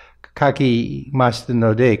と書きました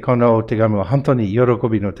ので、この手紙は本当に喜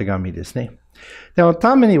びの手紙ですね。でも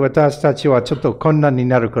たまに私たちはちょっと困難に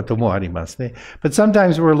なることもありますね。But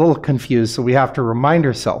sometimes we're a little confused, so we have to remind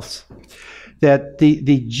ourselves that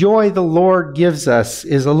the joy the Lord gives us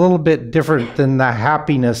is a little bit different than the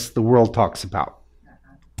happiness the world talks about.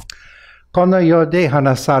 この世で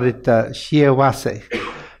話された幸せ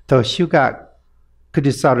と主がく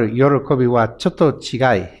ださる喜びはちょっと違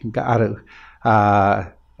いがある。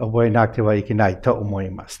覚えなくてはいけないと思い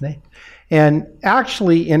ますね。And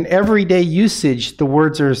actually, in everyday usage, the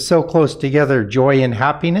words are so close together, joy and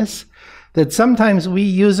happiness, that sometimes we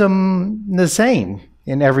use them the same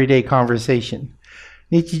in everyday conversation.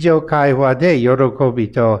 日常会話で喜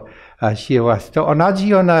びと幸せと同じ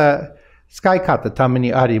ような使い方たま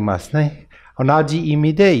にありますね。同じ意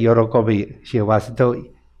味で喜び、幸せと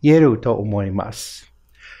言えると思います。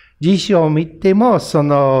辞書を見てもそ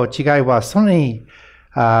の違いはそんなに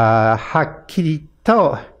はっきり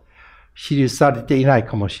と記されていない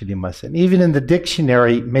かもしれません。Even in the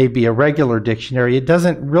dictionary, maybe a regular dictionary, it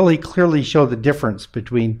doesn't really clearly show the difference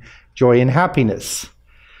between joy and happiness.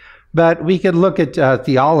 But we could look at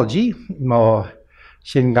theology, もう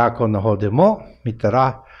神学校の方でも見た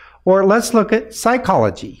ら、or let's look at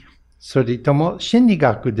psychology, それとも心理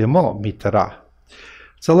学でも見たら。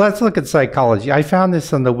So let's look at psychology. I found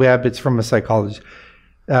this on the web. It's from a psychologist.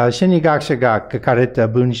 心理学者が書かれた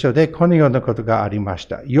文章でこのようなことがありまし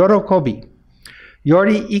た。喜び。よ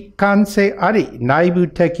り一貫性あり、内部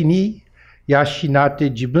的に養っ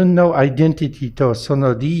て自分のアイデンティティとそ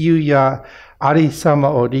の理由やありさ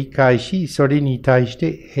まを理解し、それに対し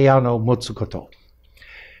て平安を持つこと。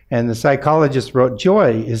And the psychologist wrote,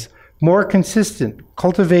 joy is more consistent,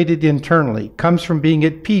 cultivated internally, comes from being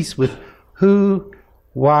at peace with who,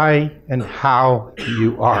 why, and how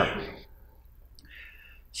you are.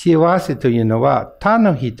 幸せというのは他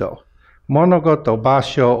の人、物事、場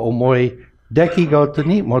所、思い、出来事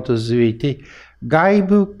に基づいて外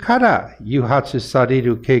部から誘発され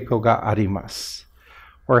る傾向があります。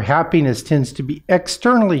Or happiness tends to be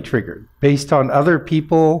externally triggered based on other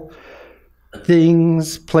people,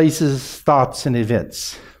 things, places, thoughts, and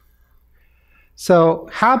events. So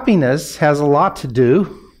happiness has a lot to do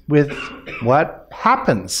with what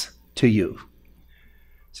happens to you.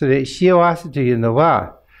 それで幸せというの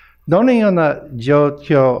はどのような状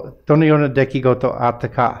況、どのような出来事があった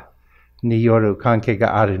かによる関係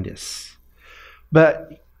があるんです。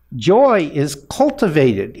But joy is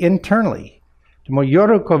cultivated internally. でも喜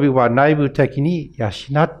びは内部的に養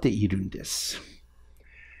っているんです。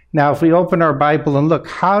Now, if we open our Bible and look,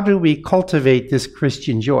 how do we cultivate this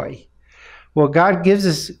Christian joy? Well, God gives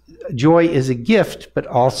us joy as a gift, but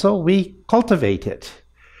also we cultivate it.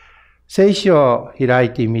 聖書を開い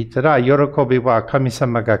てみたら、喜びは神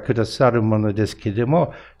様がくださるものですけれど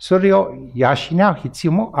も、それを養う必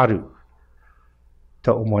要もある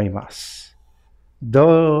と思います。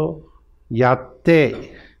どうやっ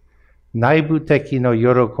て内部的な喜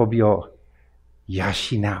びを養う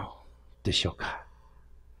でしょうか？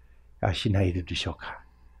養えるでしょうか？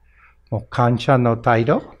もう感謝の態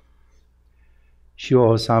度、主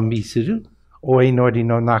を賛美する、お祈り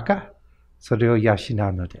の中、それを養う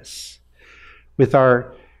のです。With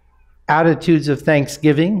our attitudes of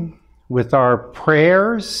thanksgiving, with our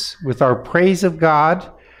prayers, with our praise of God,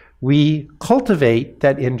 we cultivate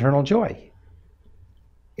that internal joy.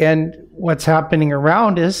 And what's happening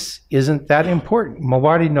around us isn't that important.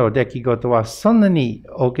 周りの出来事はそんなに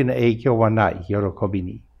大きな影響はない、喜び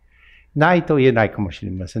に。ないと言えないかもし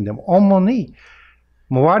れません。でも、主に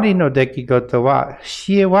周りの出来事は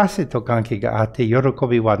幸せと関係があって、喜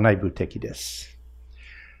びは内部的です。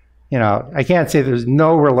You know, I can't say there's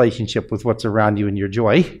no relationship with what's around you and your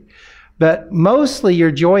joy, but mostly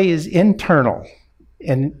your joy is internal,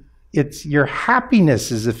 and it's your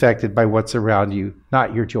happiness is affected by what's around you,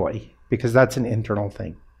 not your joy, because that's an internal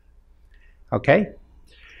thing. Okay?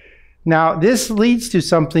 Now, this leads to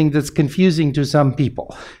something that's confusing to some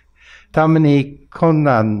people. たまに困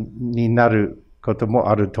難になることも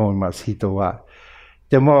あると思います、人は。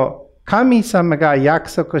でも、神様が約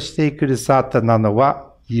束してくださったのは、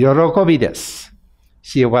喜びです。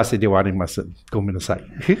幸せではありません。ごめんなさい。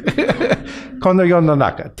この世の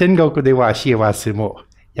中、天国では幸せも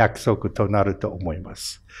約束となると思いま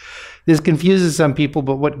す。This confuses some people,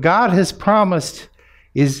 but what God has promised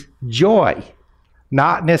is joy,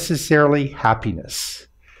 not necessarily happiness.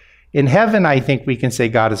 In heaven, I think we can say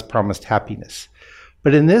God has promised happiness.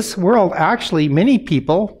 But in this world, actually, many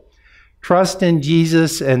people trust in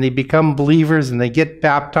Jesus and they become believers and they get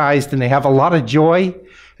baptized and they have a lot of joy,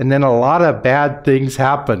 and then a lot of bad things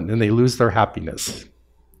happen and they lose their happiness.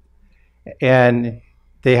 And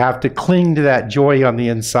they have to cling to that joy on the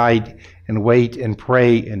inside and wait and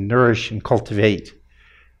pray and nourish and cultivate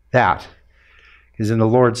that. Because in the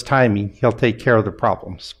Lord's timing, He'll take care of the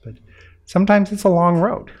problems. But sometimes it's a long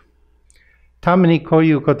road. たまにこう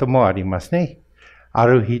いうこともありますね。あ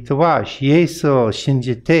る人はイエスを信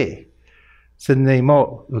じて、洗礼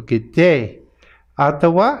も受けて、あ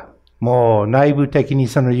とはもう内部的に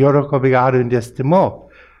その喜びがあるんですけど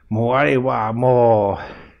も、もうあれはも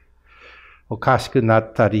うおかしくな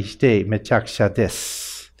ったりしてめちゃくちゃで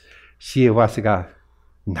す。幸せが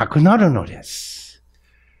なくなるのです。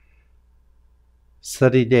そ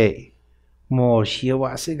れで、もう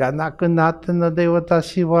幸せがなくなったので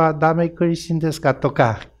私はダメクリスチャンですかと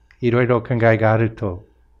か、いろいろ考えがあると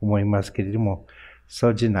思いますけれども、そ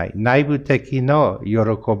うじゃない。内部的な喜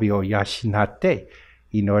びを養って、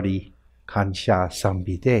祈り、感謝、賛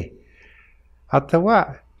美で、あと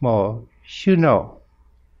はもう主の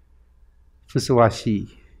ふさわしい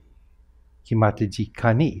決まった時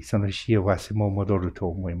間にその幸せも戻ると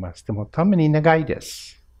思います。でもたまに長いで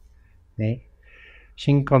す。ね。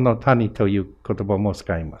信仰の谷という言葉も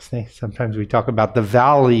使いますね。Sometimes we talk about the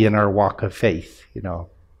valley in our walk of faith, you know.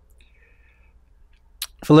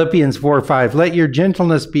 Philippians 4:5, let your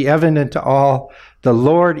gentleness be evident to all. The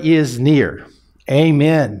Lord is near.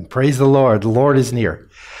 Amen. Praise the Lord. The Lord is near.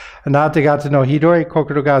 あなた方の広い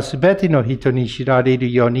心がすべての人に知られ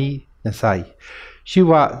るようになさい。主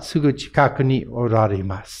はすぐ近くにおられ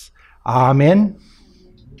ます。アーメン。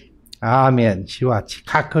アーメン。主は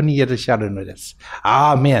近くにいらっしゃるのです。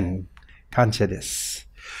アーメン。感謝です。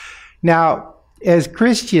Now, as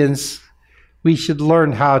Christians, we should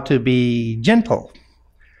learn how to be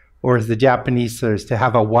gentle.Or as the Japanese says, to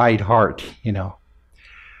have a wide heart, you know.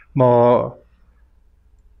 もう、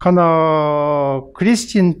このクリス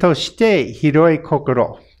チャンとして広い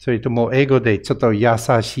心、それとも英語でちょっと優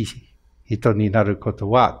しい人になること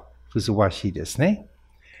はふさわしいですね。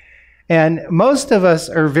And most of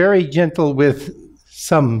us are very gentle with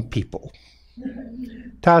some people.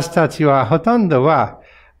 私たちはほとんどは、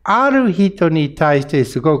ある人に対して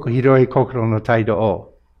すごく広い心の態度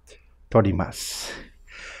を取ります。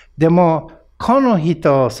でも、この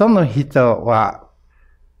人、その人は、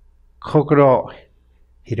心を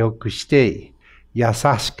広くして、優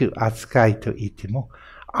しく扱いと言っても、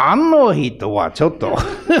あの人はちょっと、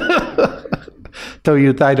とい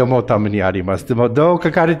う態度もたまにあります。でも、どう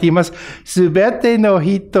書かれています？すべての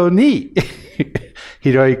人に、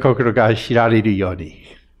広い心が知られるように、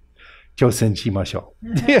挑戦しましょう。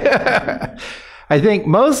I think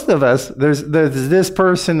most of us, there's this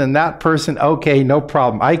person and that person, okay, no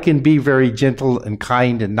problem. I can be very gentle and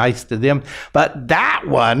kind and nice to them. But that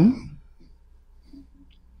one,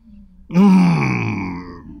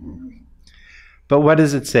 But what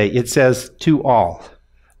does it say? It says to all.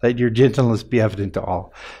 Let your gentleness be evident to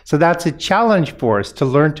all. So that's a challenge for us to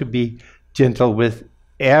learn to be gentle with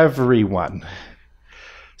everyone.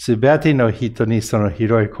 すべての人にその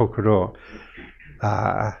広い心を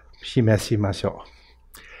示しましょう。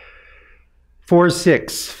4:6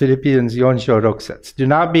 Philippians 4章6節 Do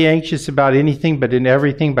not be anxious about anything, but in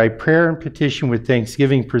everything by prayer and petition with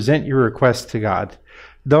thanksgiving present your requests to God.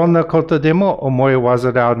 どんなことでも思い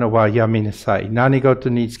煩うのはやめなさい。何事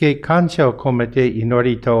につけ感謝を込めて祈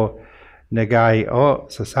りと願いを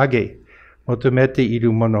捧げ、求めてい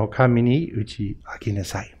るものを神に打ち明けな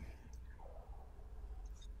さい。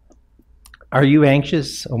Are you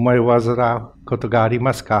anxious? 思い煩うことがあり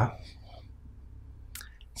ますか？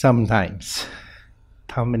 Sometimes.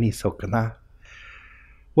 たまにそうかな。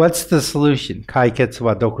What's the solution? 解決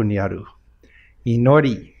はどこにある？祈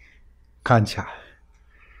り、感謝。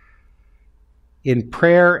In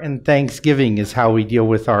prayer and thanksgiving is how we deal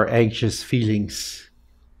with our anxious feelings.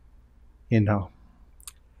 You know,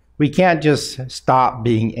 we can't just stop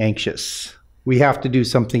being anxious. We have to do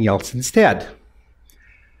something else instead.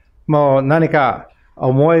 もう何か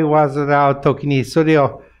思い煩うときにそれ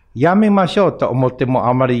をやめましょうと思っても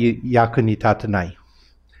あまり役に立たない。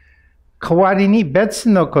代わりに別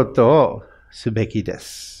のことをすべきで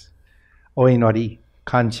す。お祈り、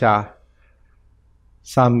感謝、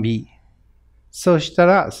賛美。そした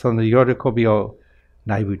らその喜びを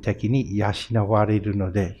内部的に養われるの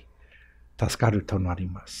で助かるとなり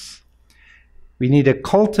ます。We need to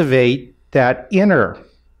cultivate that inner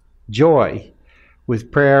joy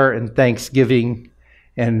with prayer and thanksgiving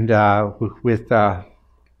and with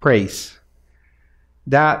praise.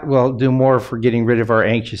 That will do more for getting rid of our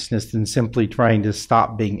anxiousness than simply trying to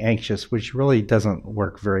stop being anxious, which really doesn't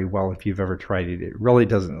work very well if you've ever tried it. It really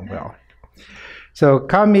doesn't well. So,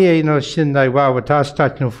 神への信頼は私た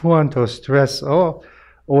ちの不安とストレスを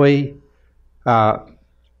追い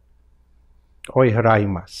払い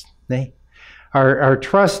ますね。Our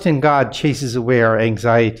trust in God chases away our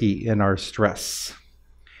anxiety and our stress.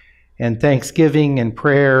 And thanksgiving and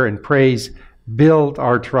prayer and praise build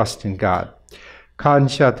our trust in God. 感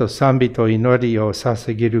謝と賛美と祈りを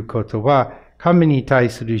捧げることは神に対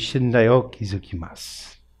する信頼を築きま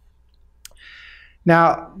す。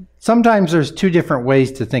Now, sometimes there's two different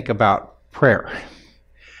ways to think about prayer.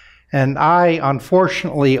 And I,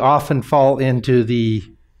 unfortunately, often fall into the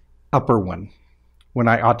upper one when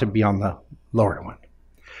I ought to be on the lower one.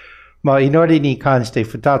 祈りに関して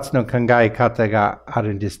二つの考え方があ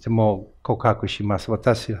るんですけども、告白します。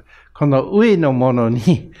私はこの上のもの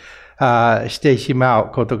にしてしま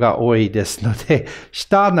うことが多いですので、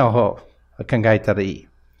下の方考えたらいい。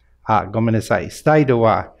ごめんなさい。スライド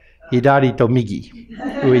は左と右、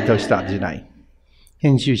上と下じゃない。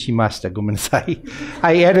編集しました。ごめんなさい。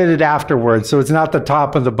I edited afterwards, so it's not the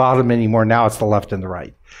top and the bottom anymore. Now it's the left and the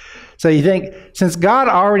right. So you think, since God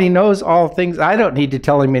already knows all things, I don't need to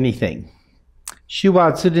tell him anything. 主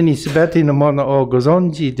はすでにすべてのものをご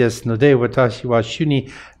存知ですので、私は主に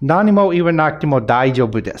何も言わなくても大丈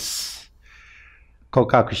夫です。告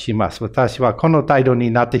白します。私はこの態度に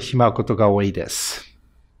なってしまうことが多いです。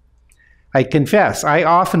I confess, I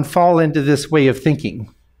often fall into this way of thinking.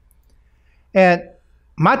 And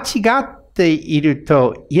間違っている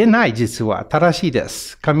と言えない実は正しいで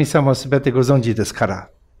す。神様すべてご存知ですから。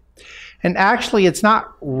And actually, it's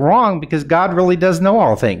not wrong because God really does know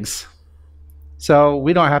all things. So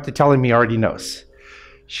we don't have to tell him he already knows.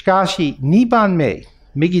 しかし、2番目、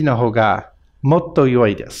右の方がもっと良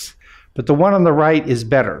いです。But the one on the right is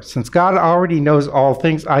better. Since God already knows all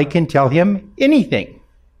things, I can tell him anything.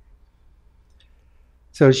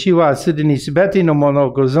 So 主はすでにすべてのもの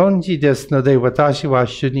をご存知ですので、私は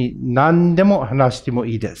主に何でも話しても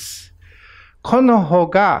いいです。この方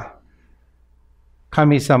が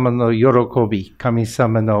神様の喜び、神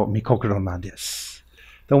様の御心なんです。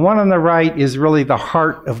The one on the right is really the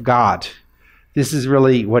heart of God. This is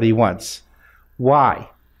really what he wants. Why?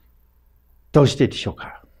 どうしてでしょう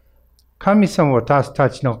か？神様は私た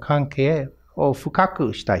ちの関係を深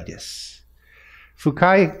くしたいです。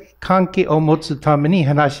深い関係を持つために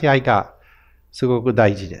話し合いがすごく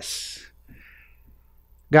大事です。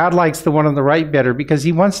God likes the one on the right better because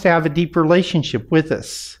he wants to have a deep relationship with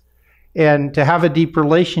us. And to have a deep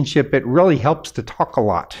relationship, it really helps to talk a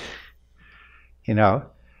lot. You know,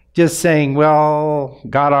 just saying, well,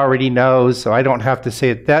 God already knows, so I don't have to say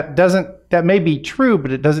it. That may be true,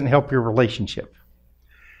 but it doesn't help your relationship.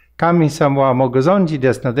 神様はもうご存知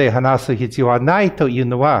ですので話す必要はないという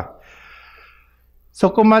のは、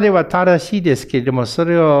そこまでは正しいですけれども、そ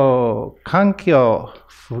れを関係を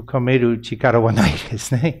深める力はないで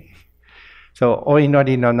すね。そう、お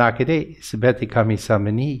祈りの中で全て神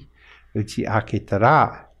様に打ち明けた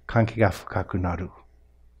ら関係が深くなる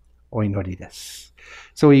お祈りです。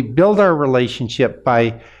So we build our relationship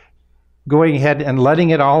by going ahead and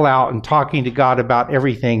letting it all out and talking to God about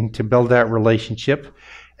everything to build that relationship.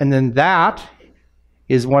 And then that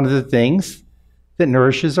is one of the things that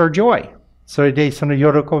nourishes our joy. それでその喜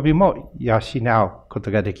びも養うこ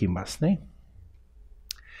とができますね。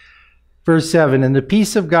Verse 7, And the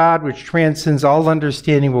peace of God, which transcends all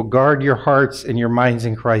understanding, will guard your hearts and your minds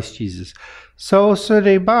in Christ Jesus. そうす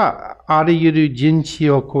れば、あらゆる人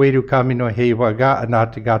知を超える神の平和があな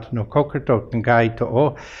た方の心と考えと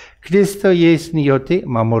をキリストイエスによって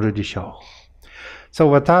守るでしょう。そ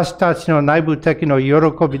う、私たちの内部的な喜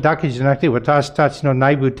びだけじゃなくて、私たちの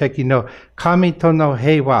内部的な神との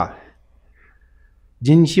平和、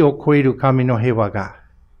人知を超える神の平和が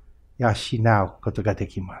養うことがで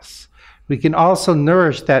きます。We can also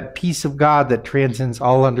nourish that peace of God that transcends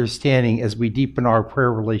all understanding as we deepen our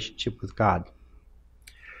prayer relationship with God.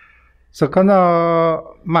 そこ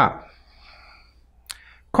の、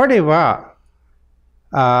これは、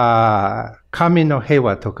神の平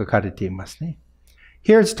和と書かれていますね。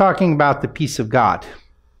Here it's talking about the peace of God.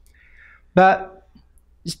 But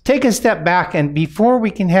take a step back, and before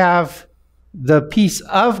we can have the peace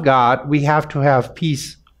of God, we have to have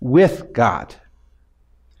peace with God.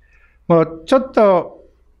 もうちょっと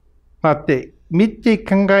待って、見て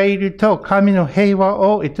考えると、神の平和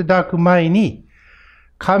をいただく前に、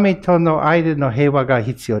神との間の平和が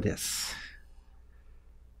必要です。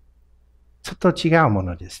ちょっと違うも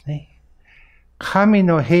のですね。神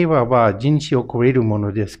の平和は人知を超えるも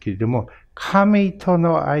のですけれども、神と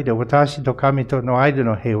の間、私と神との間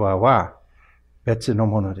の平和は別の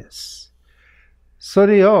ものです。そ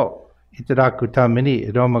れをいただくため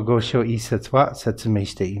に、ローマ5章1節は説明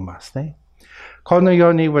していますね。このよ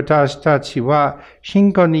うに私たちは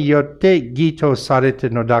信仰によって義とされてい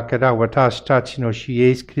るのだから、私たちの主イ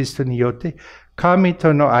エスキリストによって神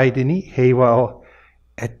との間に平和を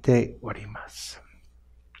得ております。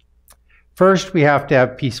First, we have to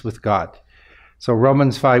have peace with God. So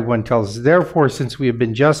Romans 5:1 tells us, Therefore, since we have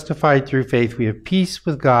been justified through faith, we have peace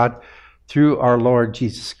with God through our Lord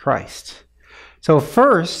Jesus Christ. So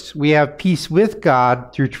first, we have peace with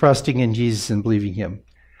God through trusting in Jesus and believing Him.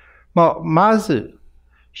 まず、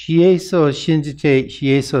主イエスを信じて、主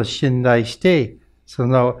イエスを信頼して、そ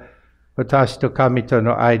の私と神と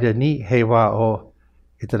の間に平和を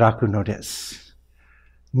いただくのです。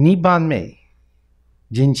2番目、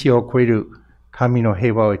人知を超える神の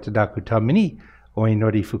平和をいただくために、お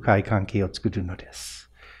祈り深い関係を作るのです。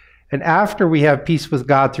And after we have peace with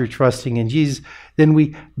God through trusting in Jesus, then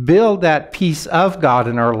we build that peace of God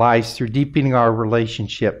in our lives through deepening our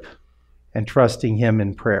relationship and trusting Him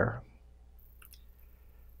in prayer.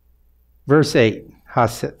 Verse 8, 8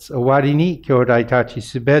節。終わりに兄弟たち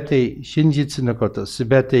すべて真実のこと、す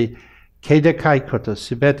べて気高いこと、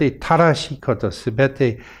すべて正しいこと、すべ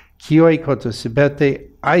て清いこと、すべ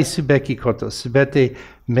て愛すべきこと、すべて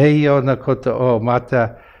名誉なことを、ま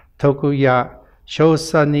た徳や称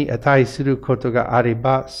賛に値することがあれ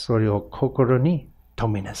ば、それを心に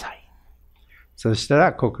留めなさい。そした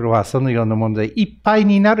ら心はそのようなものでいっぱい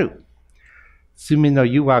になる。罪の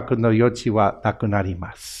誘惑の余地はなくなり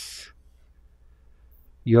ます。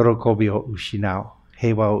喜びを失う、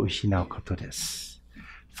平和を失うことです。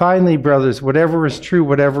Finally, brothers, whatever is true,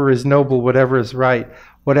 whatever is noble, whatever is right,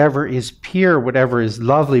 whatever is pure, whatever is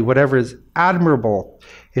lovely, whatever is admirable,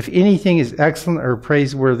 if anything is excellent or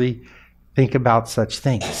praiseworthy, think about such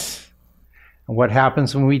things. And what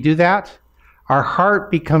happens when we do that? Our heart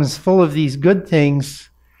becomes full of these good things,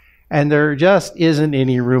 and there just isn't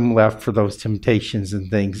any room left for those temptations and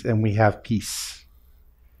things, and we have peace.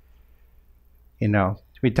 You know,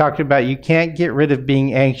 we talked about you can't get rid of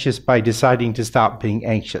being anxious by deciding to stop being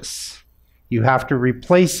anxious. You have to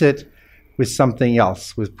replace it with something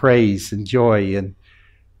else, with praise and joy and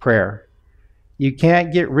prayer. You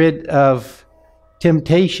can't get rid of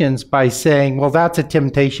temptations by saying, well, that's a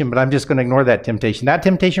temptation, but I'm just going to ignore that temptation. That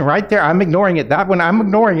temptation right there, I'm ignoring it. That one, I'm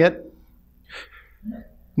ignoring it.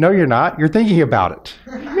 No, you're not. You're thinking about it.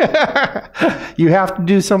 You have to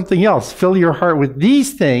do something else. Fill your heart with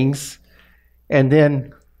these things, and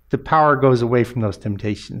then the power goes away from those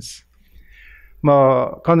temptations.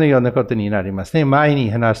 もうこのようなことになりますね。前に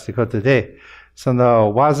話したことで、そ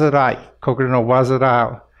の煩い、心の煩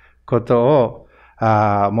うことを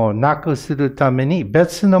もうなくするために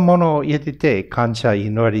別のものを入れて感謝、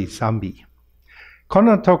祈り、賛美。こ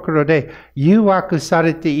のところで誘惑さ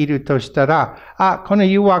れているとしたら、この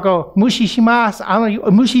誘惑を無視します。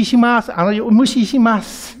無視します。無視しま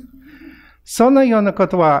す。そのようなこ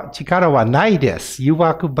とは力はないです。誘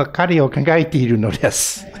惑ばかりを考えているので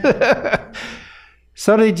す。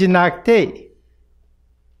それじゃなくて、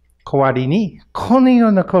代わりにこのよ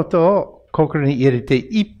うなことを心に入れて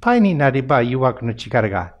いっぱいになれば誘惑の力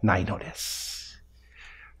がないのです。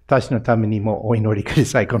私のためにもお祈りくだ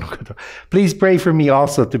さい、このこと。Please pray for me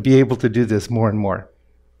also to be able to do this more and more.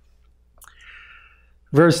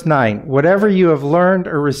 Verse 9, whatever you have learned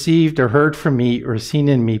or received or heard from me or seen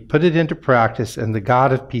in me, put it into practice and the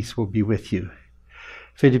God of peace will be with you.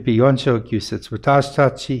 フィリピ4章9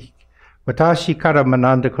節、私から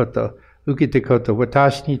学んだこと、受けたこと、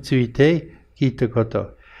私について聞いたこ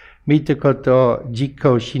と、見たことを実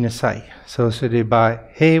行しなさい。そうすれば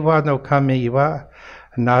平和の神は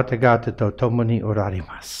あなた方と共におられ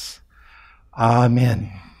ます。アーメ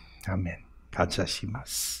ン。アーメン。感謝しま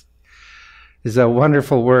す。It's a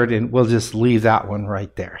wonderful word, and we'll just leave that one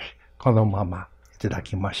right there. このままいただ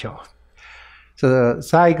きましょう。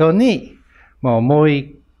最後に、もう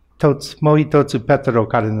一つペテロ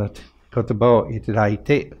からの言葉をいただい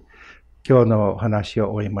て、今日のお話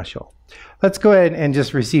を終えましょう。Let's go ahead and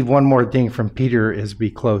just receive one more thing from Peter as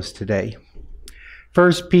we close today.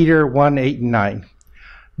 1 Peter 1:8 and 9.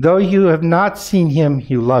 Though you have not seen him,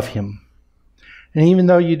 you love him. And even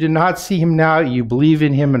though you do not see him now, you believe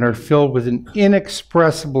in him and are filled with an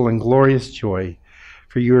inexpressible and glorious joy,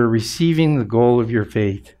 for you are receiving the goal of your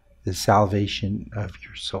faith, the salvation of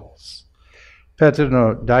your souls. ペテロ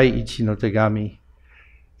の第一の手紙、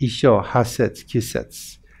1章8節9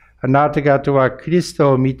節。あなた方はキリス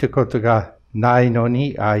トを見たことがないの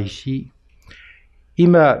に愛し、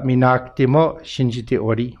今見なくても信じて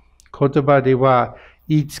おり、言葉では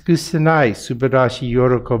言い尽くせない素晴らしい喜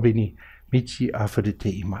びに満ち溢れて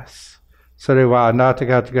います。それはあなた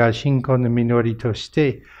方が信仰の実りとし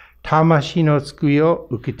て魂の救いを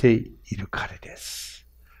受けているからです。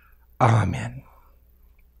アーメン。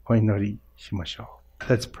お祈りしましょう。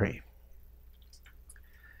Let's pray.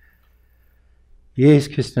 イエス・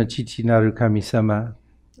キリストの父なる神様、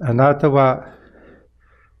あなたは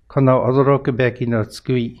この驚くべきの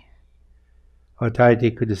救いを与え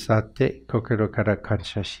てくださって心から感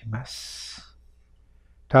謝します。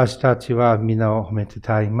私たちは皆を褒めて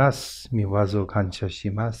たいます。御業を感謝し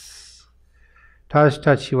ます。私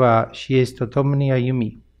たちはイエスと共に歩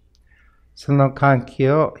み、その関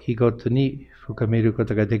係を日ごとに深めるこ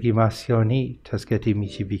とができますように助けて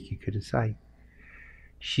導きください。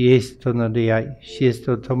イエスとの出会い、イエス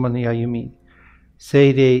と共に歩み、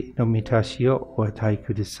聖霊の満たしをお与え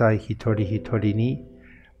ください。一人一人に、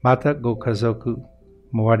またご家族、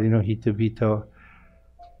周りの人々、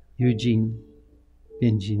友人、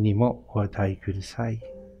隣人にもお与えください。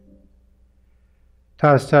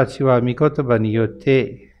私たちは御言葉によっ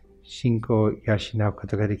て信仰を養うこ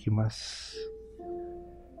とができます。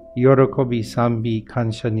喜び、賛美、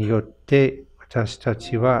感謝によって私た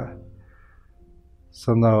ちは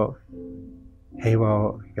その平和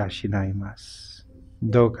を養います。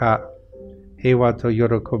どうか平和と喜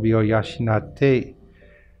びを養って、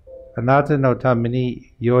あなたのため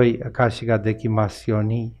に良い証ができますよう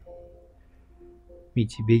に、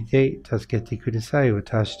導いて助けてください。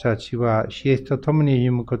私たちはイエスと共に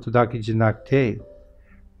歩むことだけじゃなくて、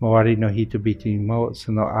周りの人々にも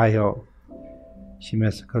その愛を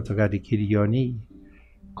示すことができるように、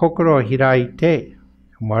心を開いて、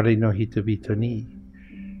周りの人々に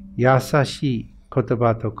優しい言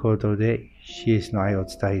葉と行動でイエスの愛を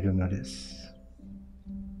伝えるのです。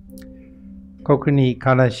ここに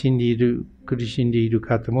悲しんでいる、苦しんでいる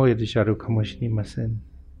方もいらっしゃるかもしれません。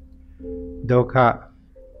どうか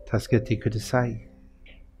助けてください。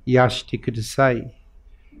癒してください。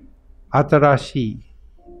新しい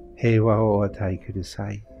平和をお与えくだ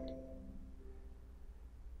さい。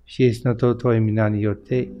イエスの尊い皆によっ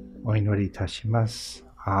てお祈りいたします。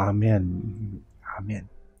アーメン。アーメ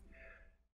ン。